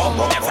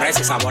bombón, de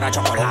fresa y sabor a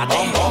chocolate.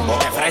 Bombón,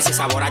 de fresa y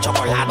sabor a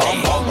chocolate.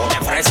 Bombón,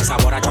 de fresa y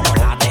sabor a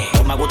chocolate.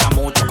 Tú me gusta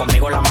mucho,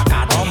 conmigo la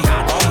macata.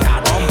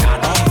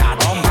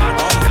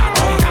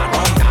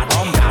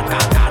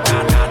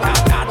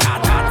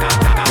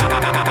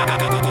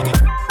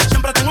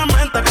 Siempre tengo en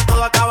mente que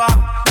todo acaba.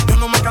 Yo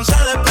no me cansé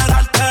de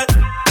esperarte.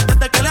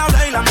 Desde que le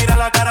hablé y la miré a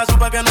la cara,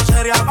 supe que no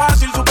sería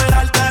fácil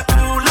superarte.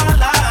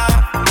 La,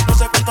 no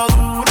sé cuánto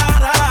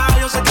durará.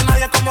 Yo sé que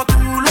nadie como tú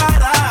lo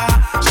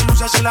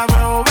la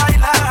veo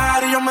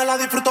bailar y yo me la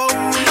disfruto,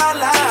 la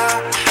la.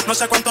 No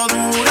sé cuánto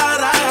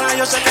durará,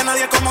 yo sé que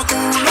nadie como tú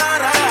lo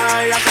hará.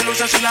 Y hace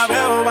luces si la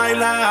veo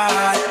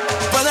bailar.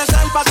 Puede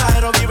ser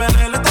pasajero, vive en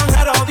el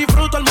extranjero.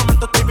 Disfruto el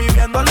momento, estoy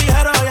viviendo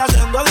ligero y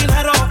haciendo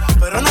dinero.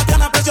 Pero no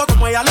tiene precio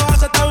como ella lo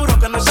hace, te juro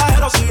que no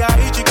exagero. Sigue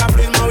ahí, chica,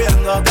 Pris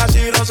moviendo,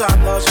 casi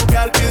rozando, su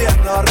piel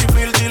pidiendo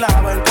refill si la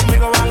ven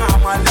conmigo van a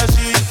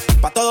maldecir.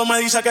 Pa' todo me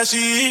dice que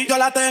sí, yo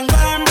la tengo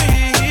en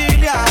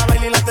vigilia.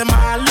 Baila y las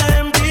demás le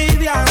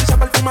envidian. Se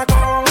perfuma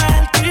con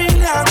el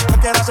Kilian, no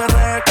quiere se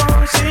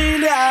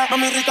reconcilia.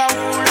 Mami rica,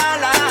 la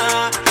la.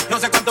 No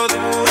sé cuánto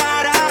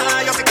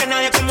durará, yo sé que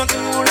nadie como tú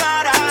lo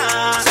hará.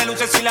 Se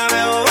luce si la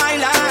veo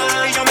bailar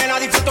y yo me la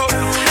disfruto,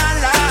 la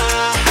la.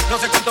 No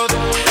sé cuánto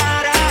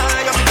durará,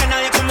 yo sé que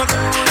nadie como tú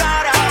lo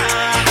hará.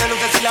 Se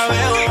luce si la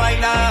veo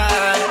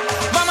bailar.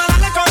 Vamos a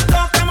darle con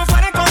todo, como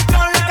fuera de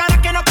control. Las caras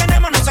que no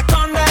tenemos no se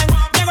esconden.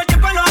 Llegó el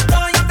tiempo en los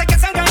dos y antes que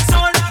salga el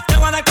sol te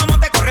voy a dar como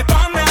te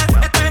corresponde.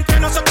 Esto es entre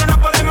nosotros,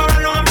 no podemos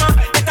hablarlo más.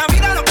 Esta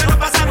vida lo que nos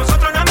pasa a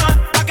nosotros nada más.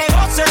 Pa' que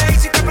goce y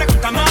si te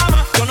preguntas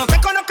mamá, yo no te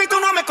conozco y tú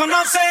no me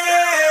conoces.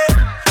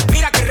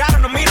 Mira qué raro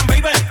nos miran,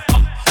 baby.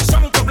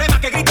 Somos un problema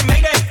que griten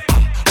mayday.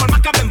 Por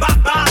más que hablen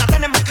baba, la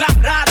tenemos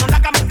clara. No la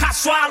hagamos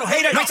caso a los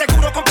haters. No hay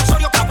seguro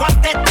compulsorio que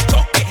aguante este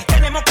choque.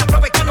 Tenemos que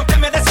aprovecharnos que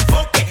me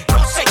desenfoque.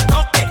 Roce y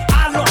toque,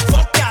 hazlo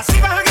enfoque.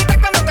 Así vas a gritar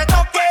cuando te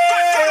toque.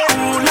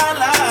 La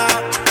la,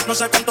 no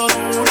sé cuánto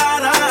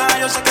durará.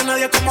 Yo sé que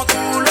nadie como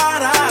tú lo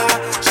hará.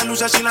 Se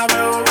luce si la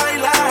veo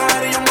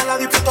bailar y yo me la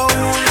disfruto,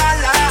 la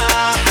la.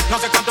 No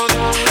sé cuánto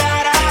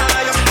durará.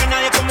 Yo sé que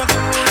nadie como tú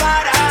lo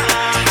hará.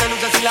 Se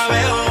luce si la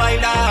veo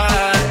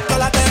bailar. Yo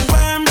la tengo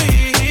en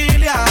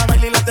vigilia.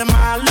 Baila y las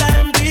demás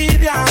le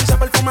envidian. Se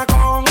perfuma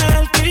con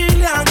el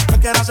Kilian, no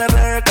quiere se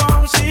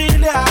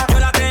reconcilia. Yo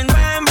la tengo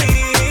en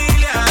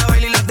vigilia.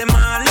 Baila y las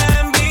demás le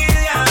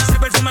envidian. Se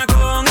perfuma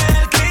con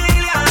el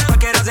Kilian, no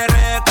quiere se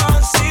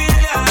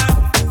reconcilia.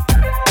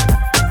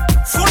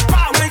 Full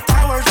power, Mike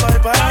Towers, bye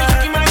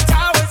bye. Mike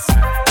Towers.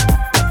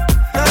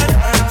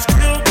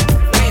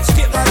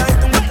 Skip,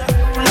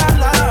 la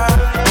la.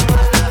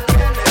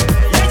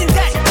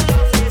 Legendary.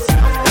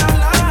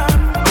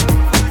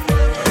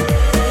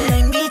 La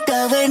invita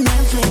a ver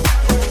Netflix.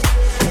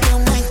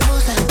 Toma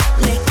excusa,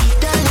 le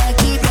quita la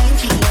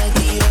Givenchy, la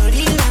Dior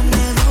y la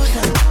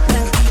Medusa.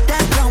 Blanquita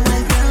como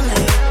el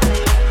Bentley.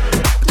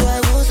 Tú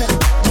abusas,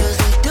 yo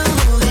soy tu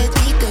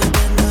juguetito.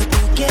 Cuando tú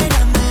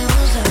quieras me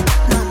usas.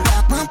 Nos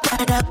vamos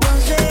para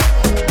Ponce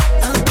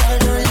o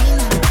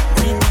Carolina.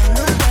 Prendiendo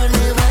un par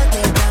de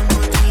bates,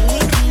 estamos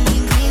chilling,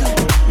 chilling, chilling.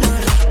 Lo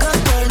rico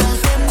te lo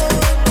hacemos.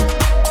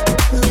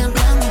 Ni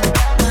hablamos,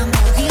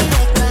 vamos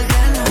directo al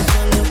grano.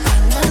 Solo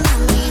cuando nos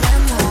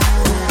miramos.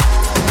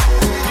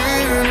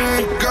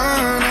 Tienes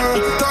ganas,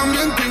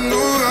 también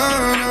tengo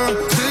ganas.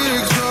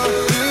 Zigzag,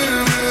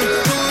 dime,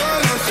 toda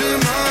la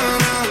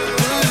semana.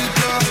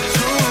 Rica,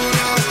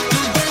 sola, tú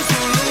tan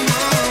solo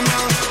mama.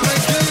 No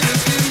hay que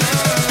decir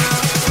nada.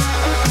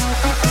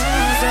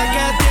 Sé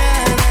que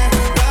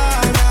tienes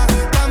ganas,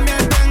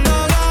 también tengo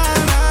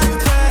ganas.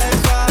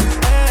 Sexo,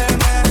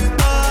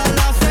 toda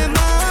la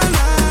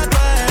semana. Tú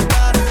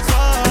estar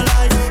sola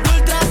y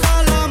ultra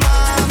solo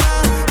mama.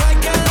 No hay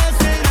que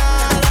decir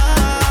nada.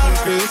 Hay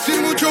que decir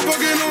mucho pa'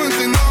 que nos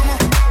entendamos.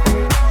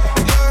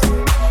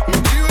 Me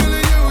escribe, le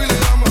llevo y le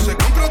damos. Se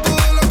compra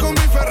toda la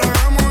combi,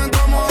 ferragamos.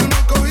 Entramos del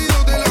mal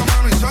cogidos de la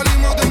mano y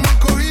salimos del mal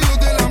cogidos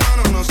de la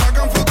mano. Nos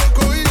sacan fotos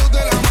cogidos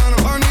de la mano.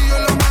 Anillo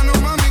en la mano,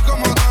 mami,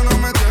 como Tano.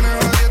 Me tienes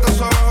a dieta,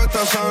 abajo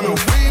está sano.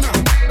 Fina,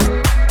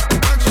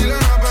 es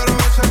chilena, pero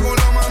ese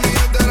culo, mami,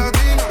 es de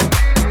latina.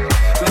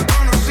 La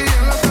conocí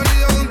en la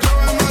salida de un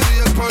chavo en Madrid,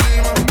 el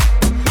Polima.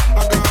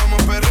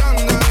 Acabamos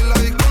perreando en la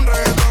disco, un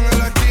reggaetón en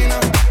la esquina.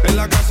 En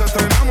la casa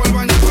estrenamos el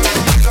baño para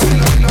la.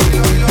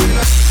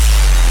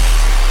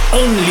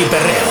 Only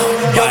Perreo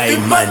by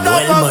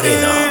Manuel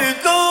Moreno.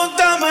 Tú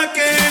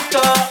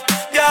chamaquita,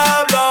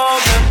 diablo,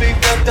 que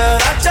piquete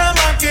la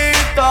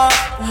chamaquita.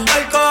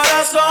 El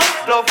corazón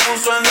lo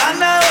puso en la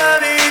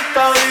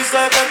neverita.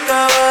 Dice que este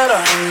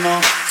verano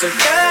se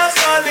queda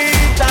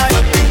solita.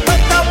 Yo te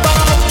importa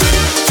pa' ti,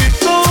 si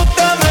tú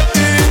te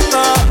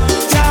metiste.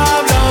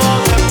 Diablo,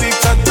 que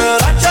piquete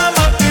la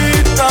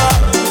chamaquita.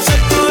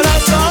 El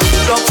corazón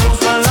lo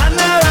puso en la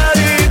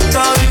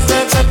neverita. Dice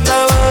que este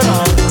verano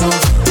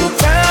tú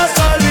quedas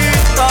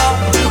solita,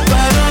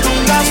 pero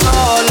nunca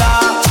sola,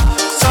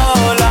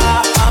 sola.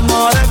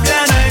 Amores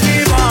vienen y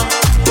van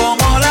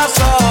como la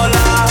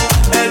sola.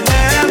 El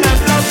DM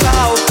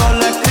explotado, todos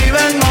le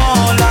escriben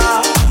hola.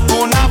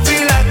 Una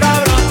fila de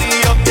cabrón y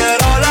yo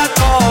quiero la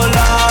cola.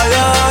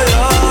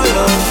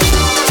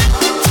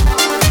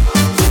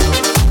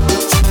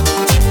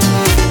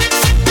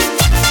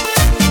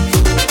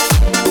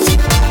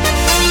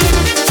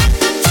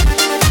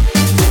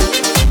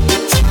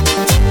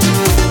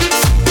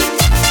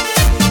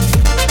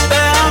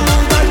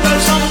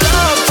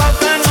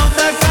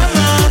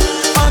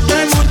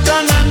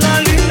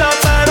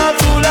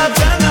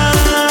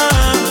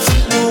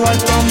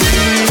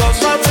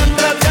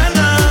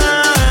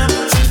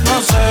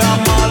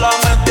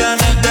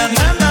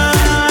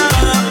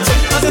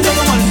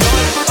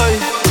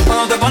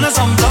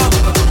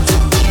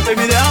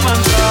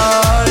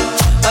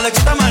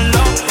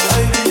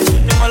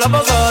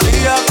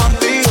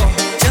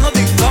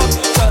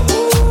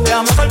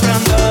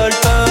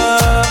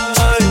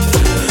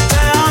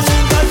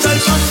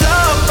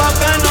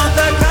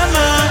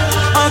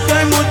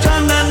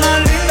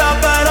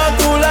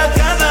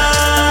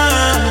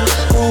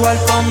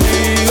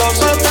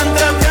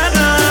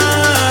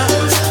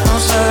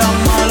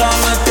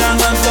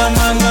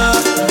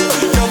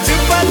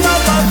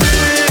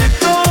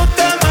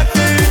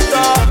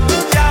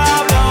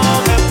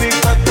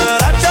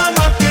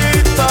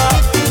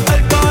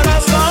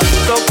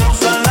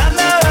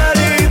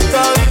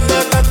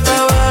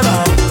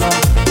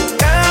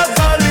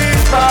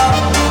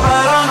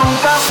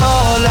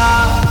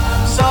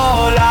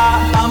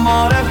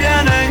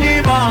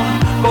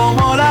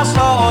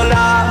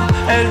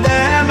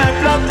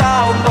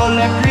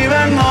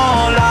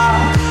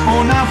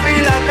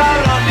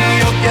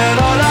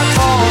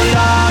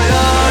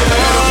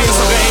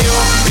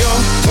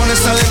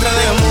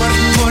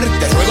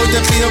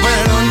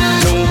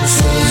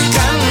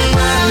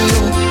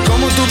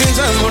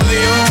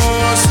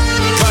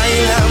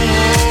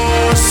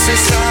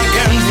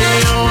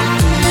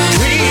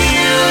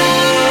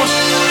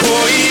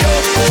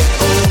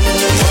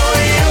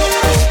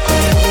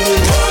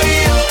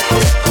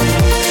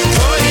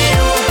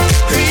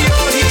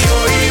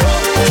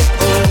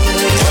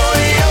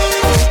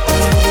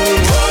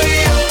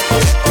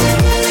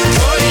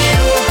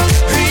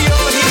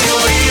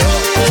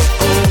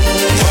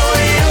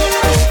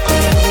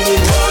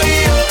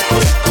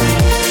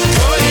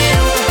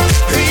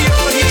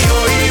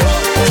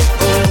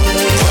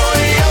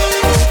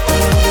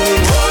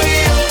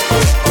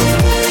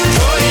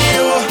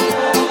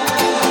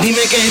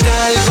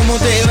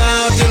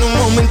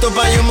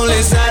 pa' yo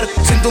molestar.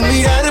 Sin tu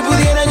mirar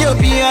pudiera yo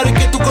pillar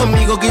que tú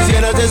conmigo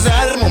quisieras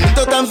estar.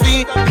 Momento tan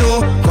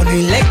fino, con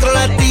electro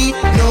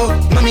latino.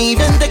 Mami,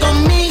 vente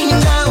conmigo.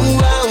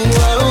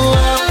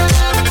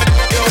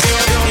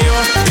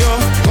 Yo,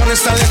 con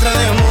esta letra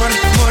de amor,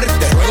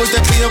 te ruego y te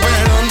pido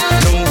perdón.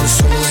 No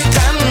soy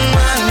tan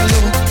malo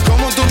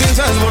como tú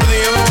piensas, por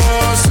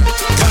Dios.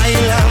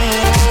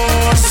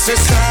 Bailamos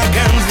esta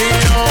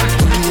canción.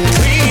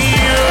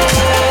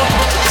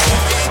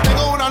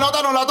 Tengo una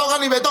nota, no la toca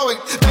ni Beethoven.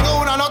 Tengo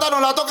una nota, no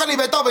la toca ni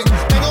Beethoven.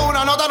 Tengo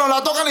una nota, no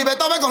la toca ni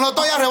Beethoven. Cuando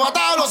estoy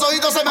arrebatado, los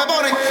ojitos se me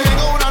ponen.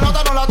 Tengo una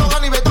nota, no la toca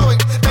ni Beethoven.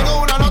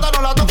 Tengo una nota,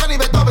 no la toca ni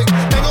Beethoven.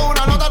 Tengo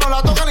una nota, no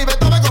la toca ni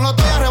Beethoven. Cuando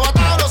estoy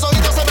arrebatado, los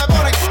ojitos se me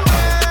ponen.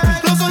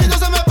 Los ojitos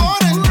se me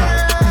ponen.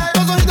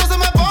 Los ojitos se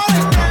me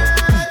ponen.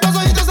 Los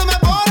ojitos se me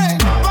ponen.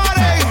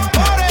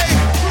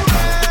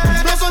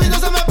 Los ojitos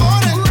se me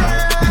ponen.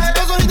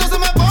 Los ojitos se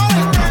me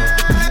ponen.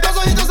 Los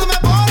ojitos se me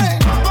ponen.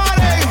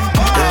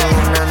 Tengo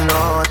una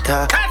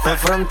nota, me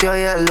fronteó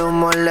y el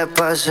humo le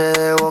pasé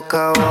de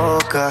boca a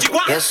boca.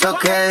 Y eso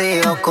que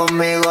dijo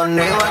conmigo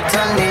no iba a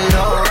estar ni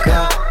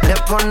loca. Le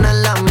pone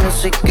la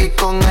música y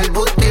con el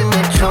booty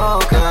me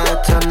choca.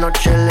 Esta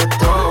noche le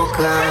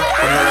toca.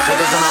 Cuando los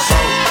ojos suenan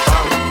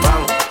pam,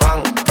 pam, pam,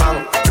 pam,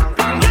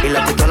 pam. Y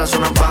la pistola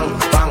suena pam,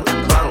 pam,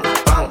 pam,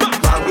 pam,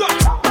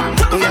 pam.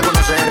 Tú ya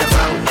conoces el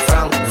refrán,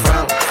 fran,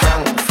 fran,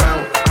 fran, fran.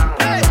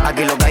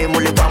 Aquí lo que hay es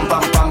muy pam,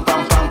 pam, pam,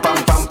 pam, pam, pam,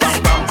 pam,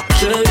 pam, pam.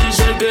 Se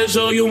dice que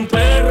soy un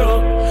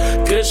perro,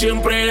 que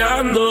siempre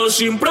ando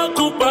sin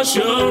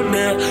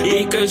preocupaciones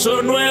y que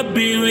eso no es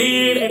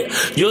vivir.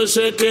 Yo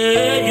sé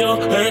que ellos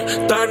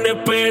están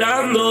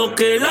esperando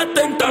que las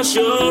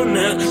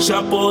tentaciones se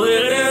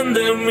apoderen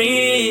de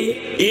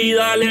mí. Y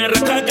dale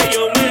rasca que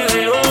yo me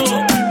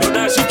dejo. No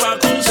nací pa'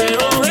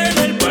 consejos, en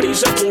el parís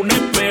saco un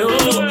espejo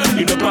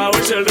y no pa'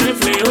 verse el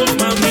reflejo.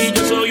 Mami,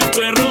 yo soy un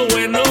perro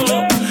bueno,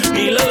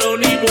 ni ladrón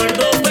ni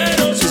muerto,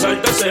 pero si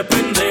salta ese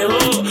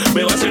pendejo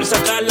me va a hacer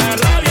sacar la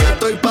rabia.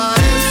 Estoy pa'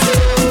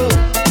 eso,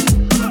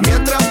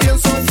 mientras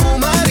pienso en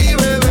fumar y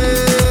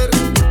beber.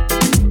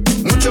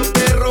 Muchos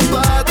perros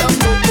pa' tan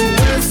poco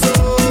hueso.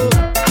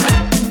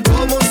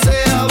 Como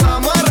sea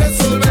vamos a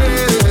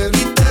resolver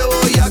y te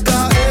voy a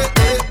caer.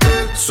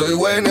 Soy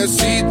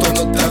buenecito,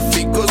 no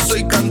trafico,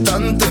 soy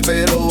cantante,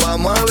 pero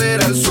vamos a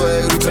ver al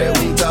suegro y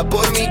pregunta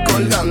por mi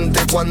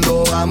colgante.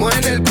 Cuando vamos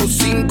en el bus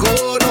 5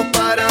 nos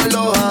paran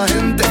los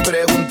agentes,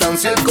 preguntan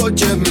si el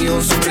coche es mío,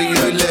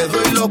 sonrío y les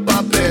doy los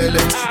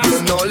papeles.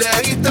 Yo no le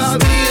quita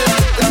vida,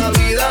 esta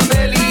vida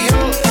me eligió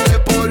de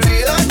por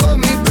vida con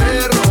mis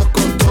perros,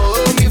 con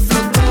todo mi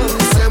flotón.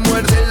 Se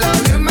muerde el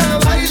labio y me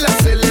baila,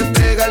 se le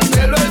pega el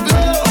pelo al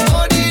globo.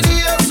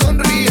 Moriría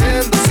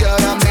sonriendo si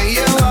ahora me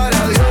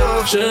llevara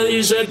Dios. Se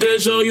dice que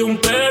soy un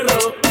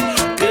perro,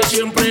 que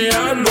siempre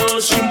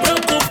ando sin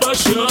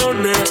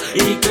preocupaciones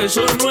y que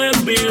eso no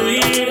es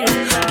vivir.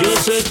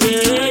 Yo sé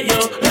que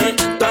ellos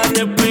están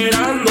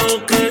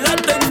esperando que las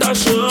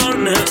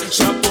tentaciones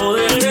se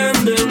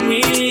apoderen de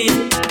mí.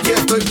 Y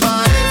estoy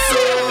pa'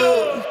 eso,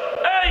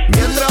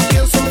 mientras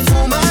pienso en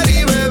fumar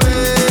y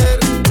beber.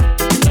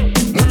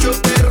 Muchos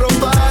perros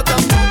pa'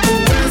 tan poco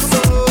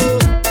hueso.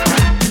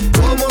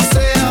 Como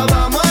sea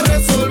vamos a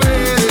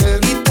resolver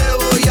y te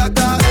voy a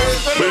caer.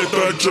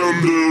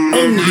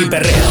 Only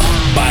Perreo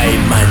by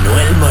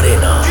Manuel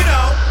Moreno.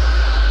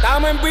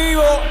 Estamos en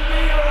vivo.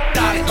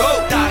 Dale, go,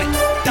 dale,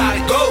 dale,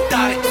 go,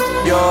 dale.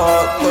 Yo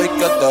estoy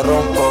que te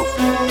rompo.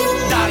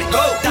 Dale,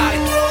 go, dale,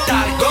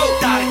 dale, go,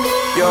 dale.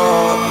 Yo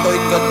estoy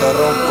que te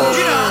rompo.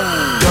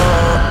 Yo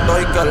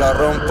estoy que la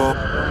rompo.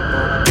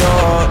 Yo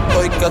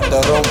estoy que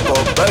te rompo.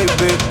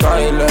 Baby,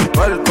 baile,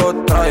 perco,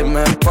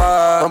 tráeme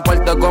pa'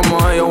 romperte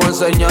como ellos, voy a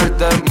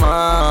enseñarte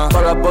más.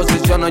 Todas las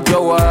posiciones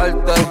yo voy a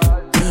darte.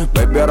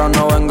 Baby, ahora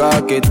no vengas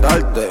a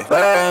quitarte.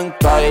 Ven,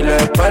 baile,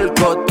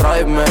 perco,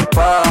 tráeme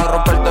pa'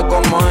 romperte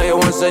como ellos,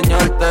 voy a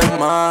enseñarte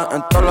más.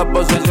 En todas las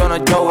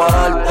posiciones yo voy a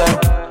darte.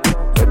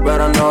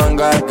 Pero no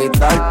vengas a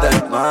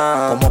quitarte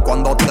más. Como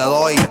cuando te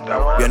doy,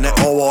 viene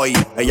o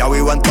voy. Ella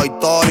vive en Toy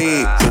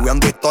Story,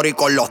 subiendo story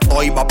con los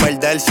toys. Va a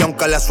perderse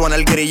aunque le suene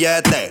el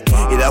grillete.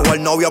 Y dejo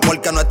el novio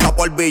porque no está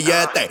por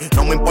billete.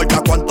 No me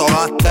importa cuánto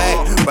gaste,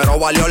 pero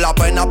valió la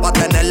pena pa'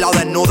 tenerla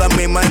desnuda en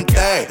mi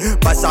mente.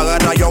 Pa' esa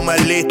guerra yo me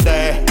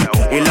enlisté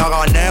y la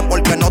gané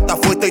porque no te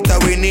fuiste y te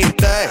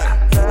viniste.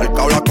 El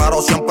que habla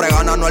claro siempre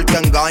gana, no el que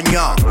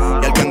engaña.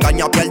 Y el que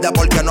engaña pierde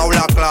porque no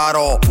habla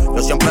claro.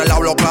 Yo siempre le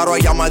hablo claro,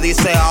 ella me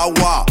dice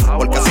agua,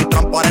 porque soy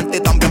transparente y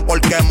también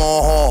porque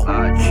mojo.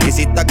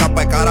 Hiciste que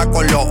pecara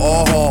con los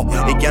ojos.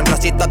 Y quien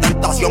resiste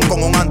tentación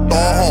con un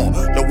antojo.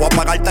 Yo voy a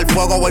apagarte el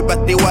fuego, voy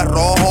vestido de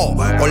rojo.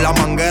 Con la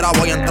manguera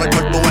voy a entrar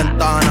por tu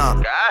ventana.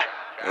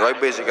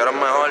 Baby, si quieres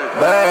mejor.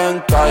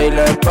 Ven,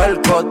 Kyle,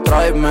 perco,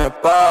 tráeme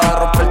pa'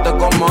 romperte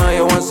como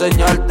ellos, voy a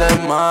enseñarte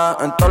más.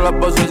 En todas las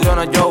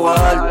posiciones yo voy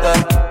a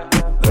darte.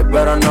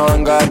 Pero no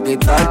vengas a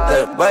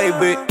quitarte.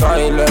 Baby,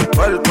 Kyle,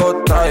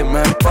 perco,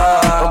 tráeme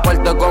pa'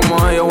 romperte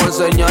como ellos, voy a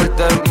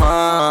enseñarte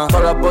más. En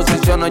todas las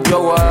posiciones yo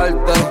voy a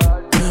darte.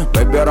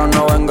 Baby, ahora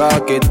no vengas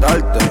a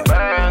quitarte.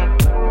 Ven,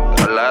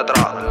 la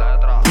letra,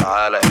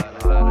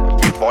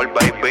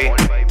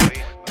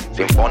 baby.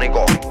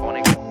 Sinfónico,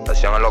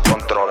 presión en los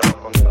controles.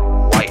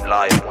 White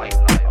Lion,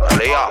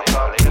 Elía,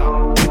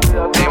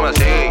 dime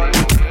si.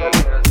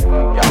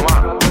 Llama.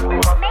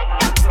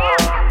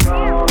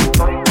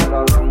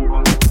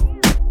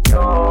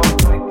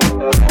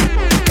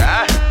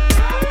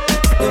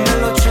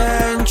 Dímelo,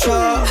 Chencho.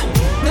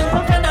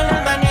 Buscando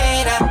la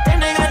manera de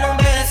negar un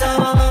beso.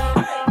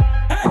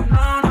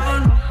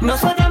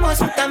 Nosotros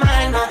somos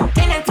tamaño,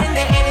 ¿quién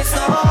entiende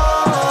eso?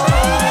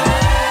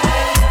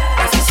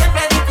 Casi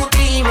siempre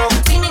discutimos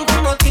sin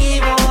ningún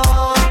motivo.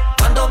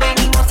 Cuando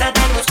venimos a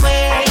darnos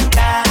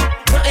cuenta,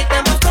 nos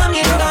estamos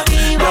comiendo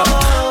vivo.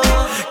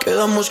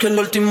 Quedamos que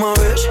la última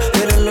vez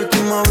era la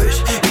última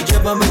vez. Y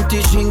lleva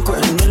 25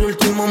 en el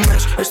último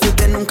mes. Estoy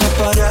de nunca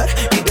parar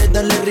y de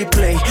darle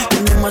replay.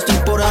 Tiene más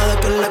temporada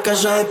que la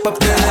Casa de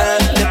Papel.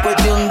 Después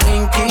de un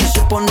drink y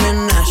se pone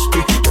nasty.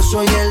 Yo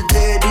soy el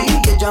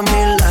daddy y ella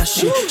mi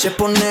lassie. Se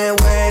pone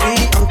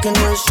wary aunque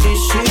no es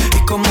easy.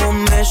 Y como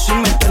Messi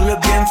meterlo es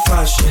bien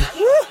fácil.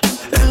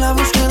 En la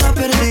búsqueda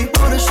perdí,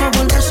 por eso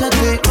volvés a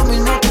ti. Lo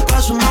mismo te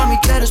paso, mami,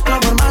 quieres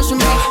probar más en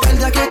mí. El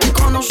día que te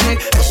conocí,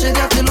 ese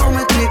día te lo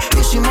metí.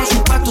 Hicimos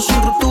un pacto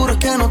sin ruptura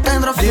que no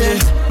tendrá fin.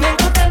 Me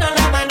encontrando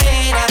la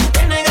manera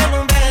de negar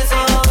un beso.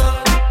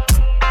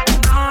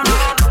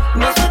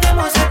 Nosotros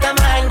somos el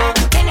tamaño,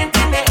 ¿quién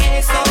entiende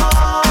eso?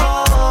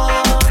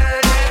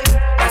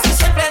 Casi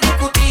siempre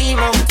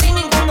discutimos sin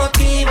ningún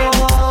motivo.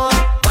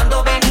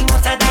 Cuando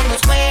venimos a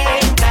darnos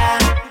cuenta,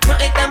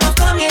 nos estamos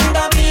comiendo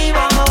vivo.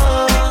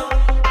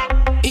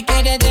 Y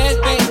quiere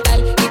despertar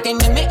y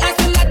tenerme a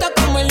su lado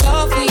como el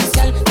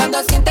oficial.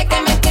 Cuando siente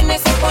que me tiene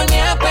se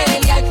pone a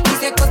pelear.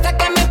 Dice cosas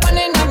que me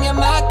ponen a mi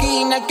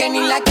máquina, que ni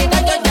la quiero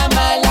yo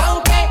llamar.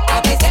 Aunque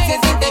a veces se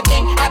siente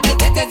bien, a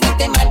veces se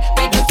siente mal,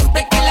 pero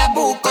siempre que la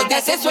busco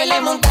ya se suele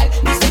montar.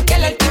 Dice que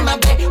la última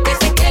vez que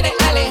se quiere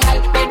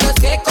alejar, pero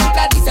se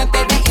contradice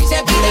antes de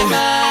irse pide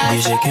más.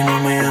 Dice que no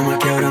me ama,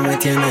 que ahora me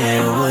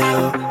tiene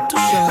odio.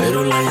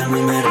 Pero la llama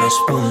y me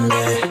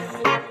responde.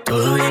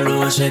 Todavía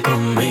lo hace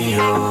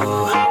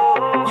conmigo.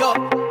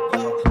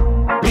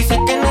 Dice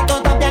que no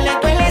todavía le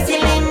duele si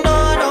le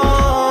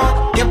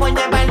ignoro. Yo voy a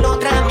llevarlo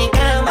otra a mi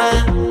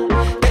cama.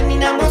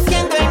 Terminamos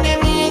siendo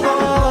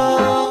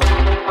enemigos.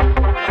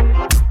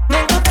 Me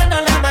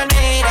encontrando la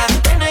manera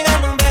de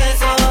negar un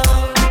beso.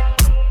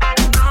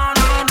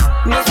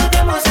 Nosotros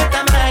somos el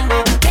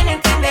tamaño, ¿quién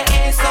entiende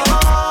eso?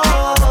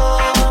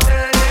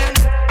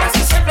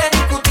 Casi siempre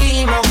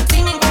discutimos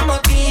sin ningún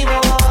motivo.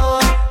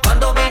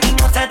 Cuando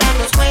venimos a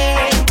darnos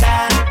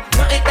cuenta,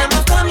 nos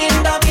estamos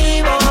comiendo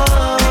vivo.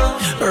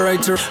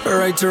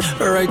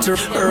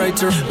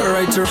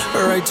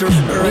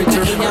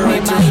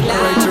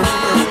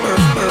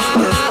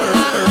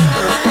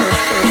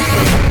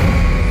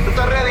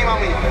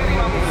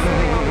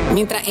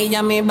 Mientras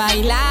ella me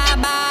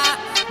bailaba,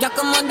 yo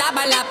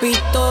acomodaba la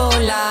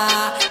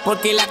pistola,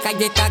 porque la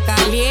calle está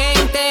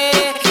caliente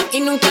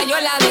y nunca yo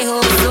la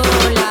dejo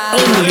sola.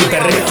 Only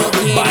Perreo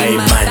by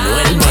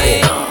Manuel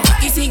Moreno.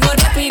 Y sigo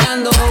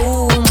respirando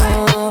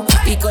humo,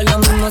 y con lo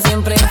mismo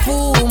siempre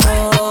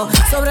fumo,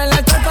 sobre el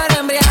alcohol para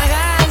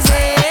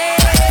embriagarse.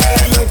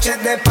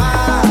 Noches de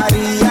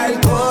party,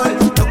 alcohol,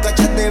 los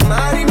cachas de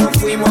mar y nos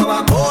fuimos a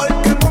vapor.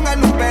 Que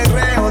pongan un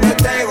perreo de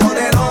este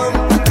godelón,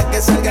 hasta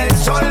que salga el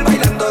sol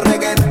bailando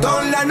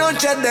reggaetón. Las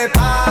noches de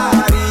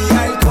party,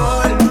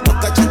 alcohol, los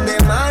cachas de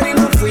mar y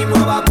nos fuimos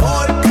a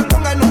vapor. Que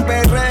pongan un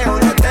perreo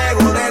de este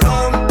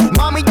godelón.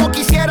 Mami, yo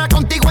quisiera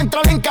contigo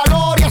entrar en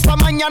calor y hasta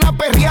mañana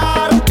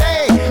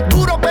perrearte.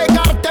 Duro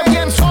pegarte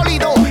bien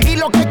sólido y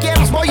lo que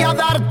quieras voy a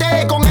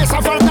darte. Con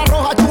esa falda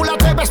roja chula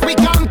te ves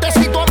picante.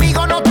 Si tu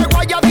amigo no te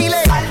guaya,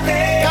 dile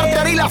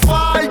cartera y la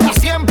falda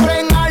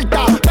siempre en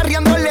alta.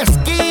 Perreando en la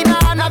esquina,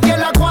 nadie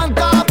la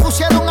aguanta.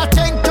 Pusieron a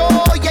Chencho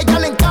y ella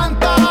le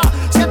encanta.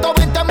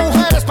 120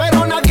 mujeres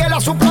pero nadie la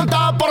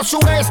suplanta. Por su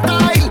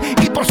style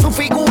y por su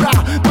figura,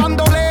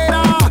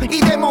 bandolera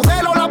y de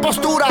modelo la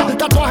postura.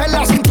 Tatuaje en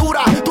la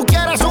cintura, tú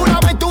quieres una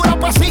aventura,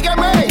 pues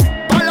sígueme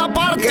pa' la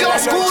parte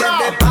oscura.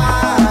 De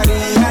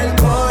party,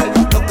 alcohol,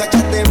 los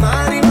cachas de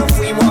mar y nos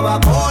fuimos a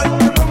vapor.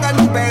 Que pongan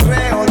un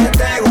perreo de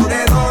este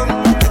godelón,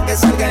 hasta que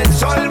salga el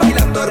sol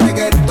bailando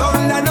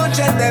reggaetón. La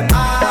noche de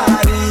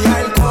party,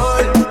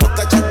 alcohol, los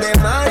cachas de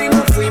mar y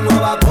nos fuimos a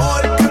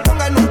vapor. Que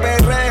pongan un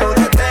perreo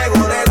de este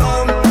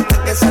godelón,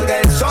 hasta que salga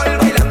el sol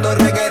bailando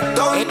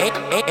reggaetón.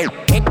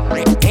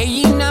 Ella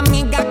y una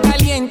amiga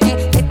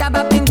caliente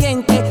estaba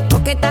pendiente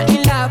porque está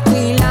en la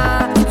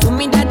fila. Su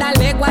mirada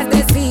leguas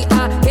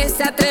decía que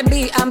se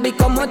atrevían, vi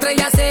como entre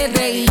ellas se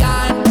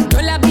reían.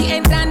 Yo la vi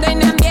entrando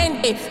en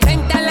ambiente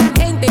frente a la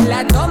gente,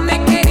 las dos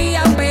me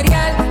querían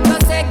pelear. Yo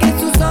sé que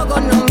sus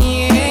ojos no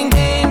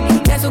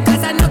mienten, de su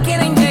casa no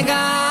quieren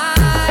llegar.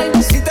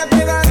 Si te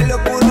pegas en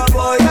locura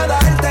voy a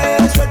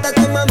darte.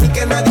 Suéltate mami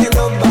que nadie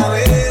nos va a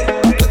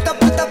ver. Tú estás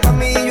puesta pa'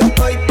 mí y yo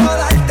estoy pa'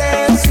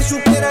 darte. Si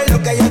supieras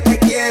lo que yo te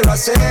quiero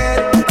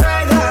hacer.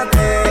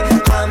 Pégate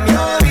a mi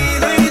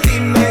oído y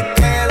dime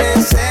qué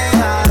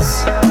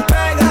deseas.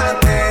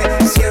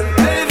 Pégate,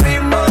 siente el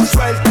ritmo,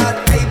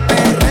 suéltate y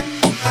perre.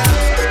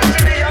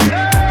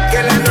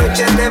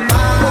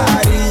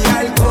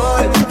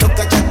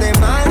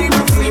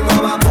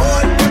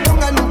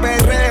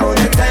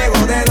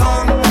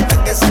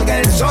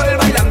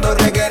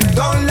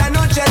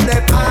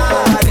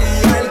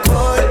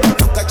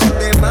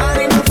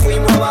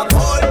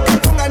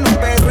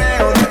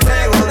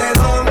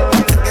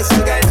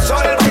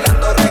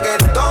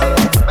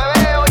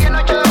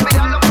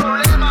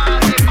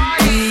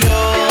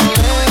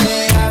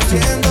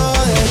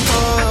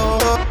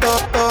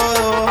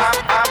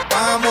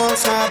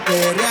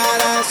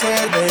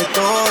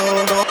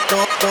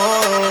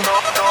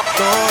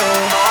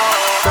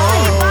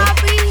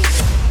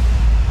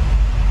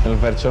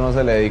 Eso no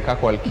se le dedica a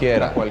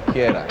cualquiera.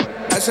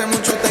 Hace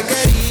mucho te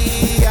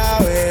quería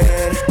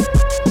ver.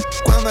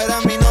 Cuando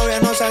eras mi novia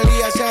no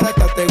salías y ahora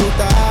hasta te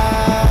gusta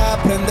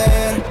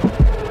aprender.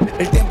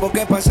 El tiempo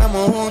que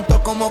pasamos juntos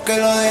como que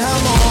lo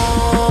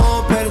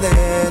dejamos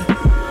perder.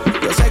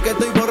 Yo sé que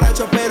estoy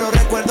borracho pero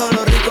recuerdo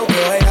lo rico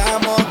que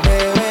bailamos,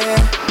 bebé.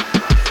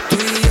 Tú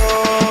y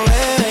yo,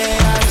 bebé,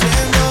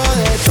 haciendo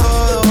de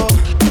todo.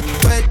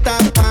 Tú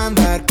estás pa'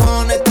 andar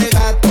con este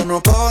gato,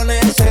 no con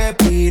ese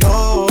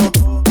piro.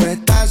 Tú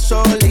estás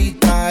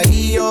solita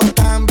y yo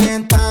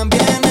también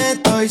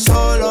estoy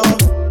solo.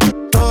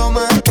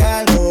 Tómate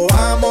algo,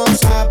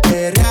 vamos a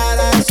perrear,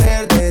 a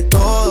hacer de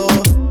todo.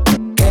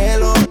 Que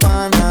los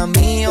panas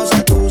míos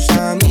a tus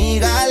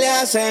amigas le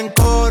hacen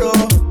coro.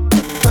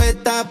 Tú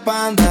estás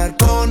pa' andar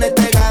con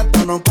este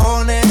gato, no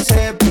con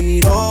ese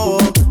piro.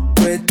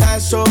 Tú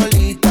estás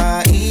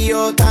solita y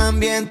yo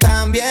también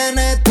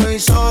estoy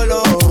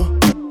solo.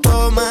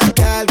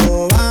 Tómate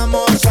algo,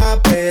 vamos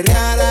a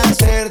perrear, a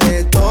hacer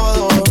de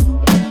todo.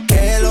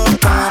 Que los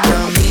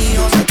panas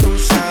míos a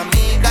tus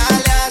amigas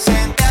le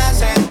hacen, te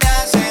hacen, te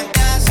hacen,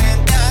 te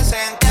hacen, te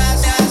hacen, te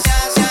hacen,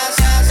 te hacen.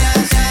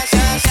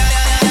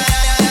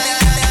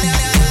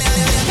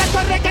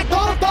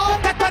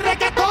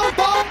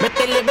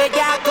 Métele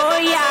bellaco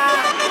ya.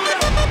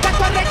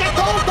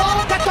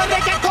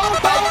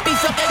 Al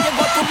piso que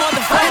llegó tu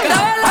motherfucker.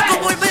 Estaba loco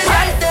por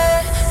pelearte,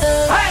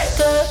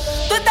 que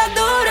tú estás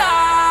dura.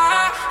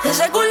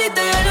 Ese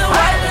culito yo no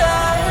guardo.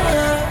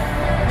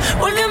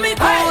 Porque mi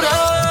cura.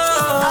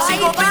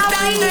 Sigo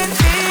pensando en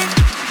ti.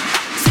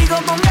 Sigo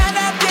con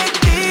ganas de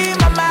ti,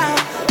 mamá.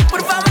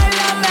 Por favor,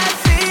 dame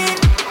así.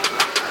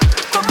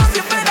 Como si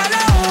fuera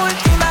la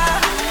última.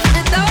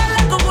 Estaba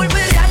loco por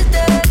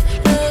pelearte.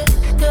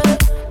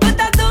 Tú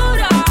estás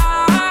dura.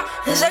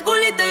 Ese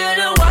culito yo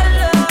no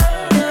guardo.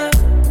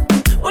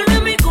 Porque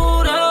mi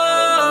cura.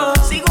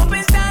 Sigo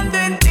pensando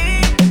en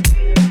ti.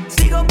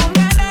 Sigo con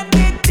ganas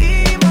de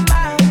ti,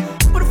 mamá.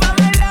 Por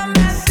favor,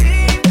 dame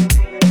así.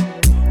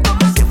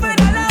 Como si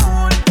fuera la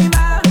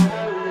última.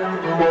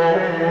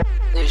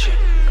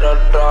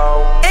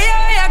 Ella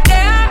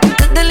bellaquea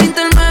desde el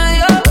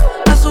intermedio.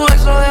 A su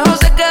ex lo dejó,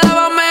 se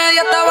quedaba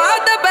media. Estaba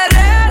de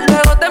perrear,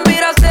 luego te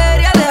mira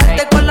seria.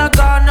 Dejarte con la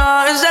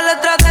gana, esa es la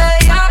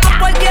estrategia. A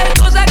cualquier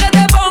cosa que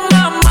te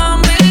pongas,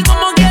 mami.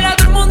 Como quiera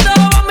todo el mundo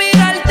va a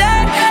mirarte.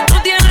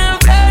 No tienes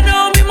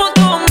freno, mi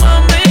moto,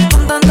 mami.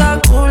 Con tanta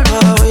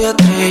curva voy a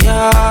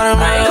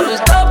estrellarme. Tú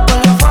estás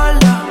por la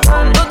falda.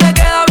 No te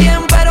queda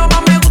bien, pero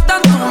más me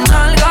gustan tus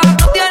nalgas.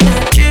 No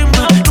tienes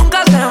chisme,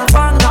 nunca se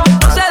enfanga.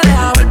 No se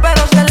deja ver,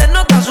 pero se le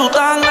nota su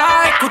tanga.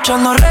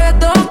 Escuchando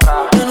reggaetón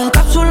en un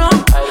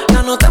cápsulón.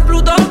 La nota en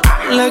Plutón,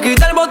 le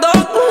quita el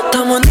botón.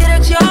 Estamos en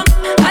dirección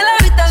a la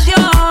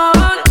habitación.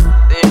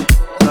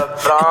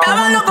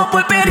 Estaba loco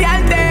por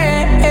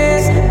perrearte.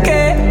 Es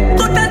que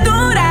tú estás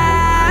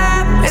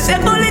dura. Ese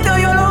culito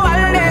yo lo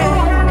vale.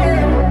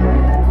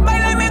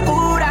 Baila y me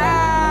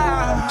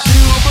cura.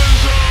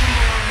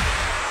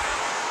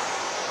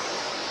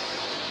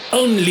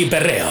 Only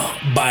Perreo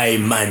by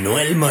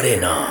Manuel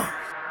Moreno.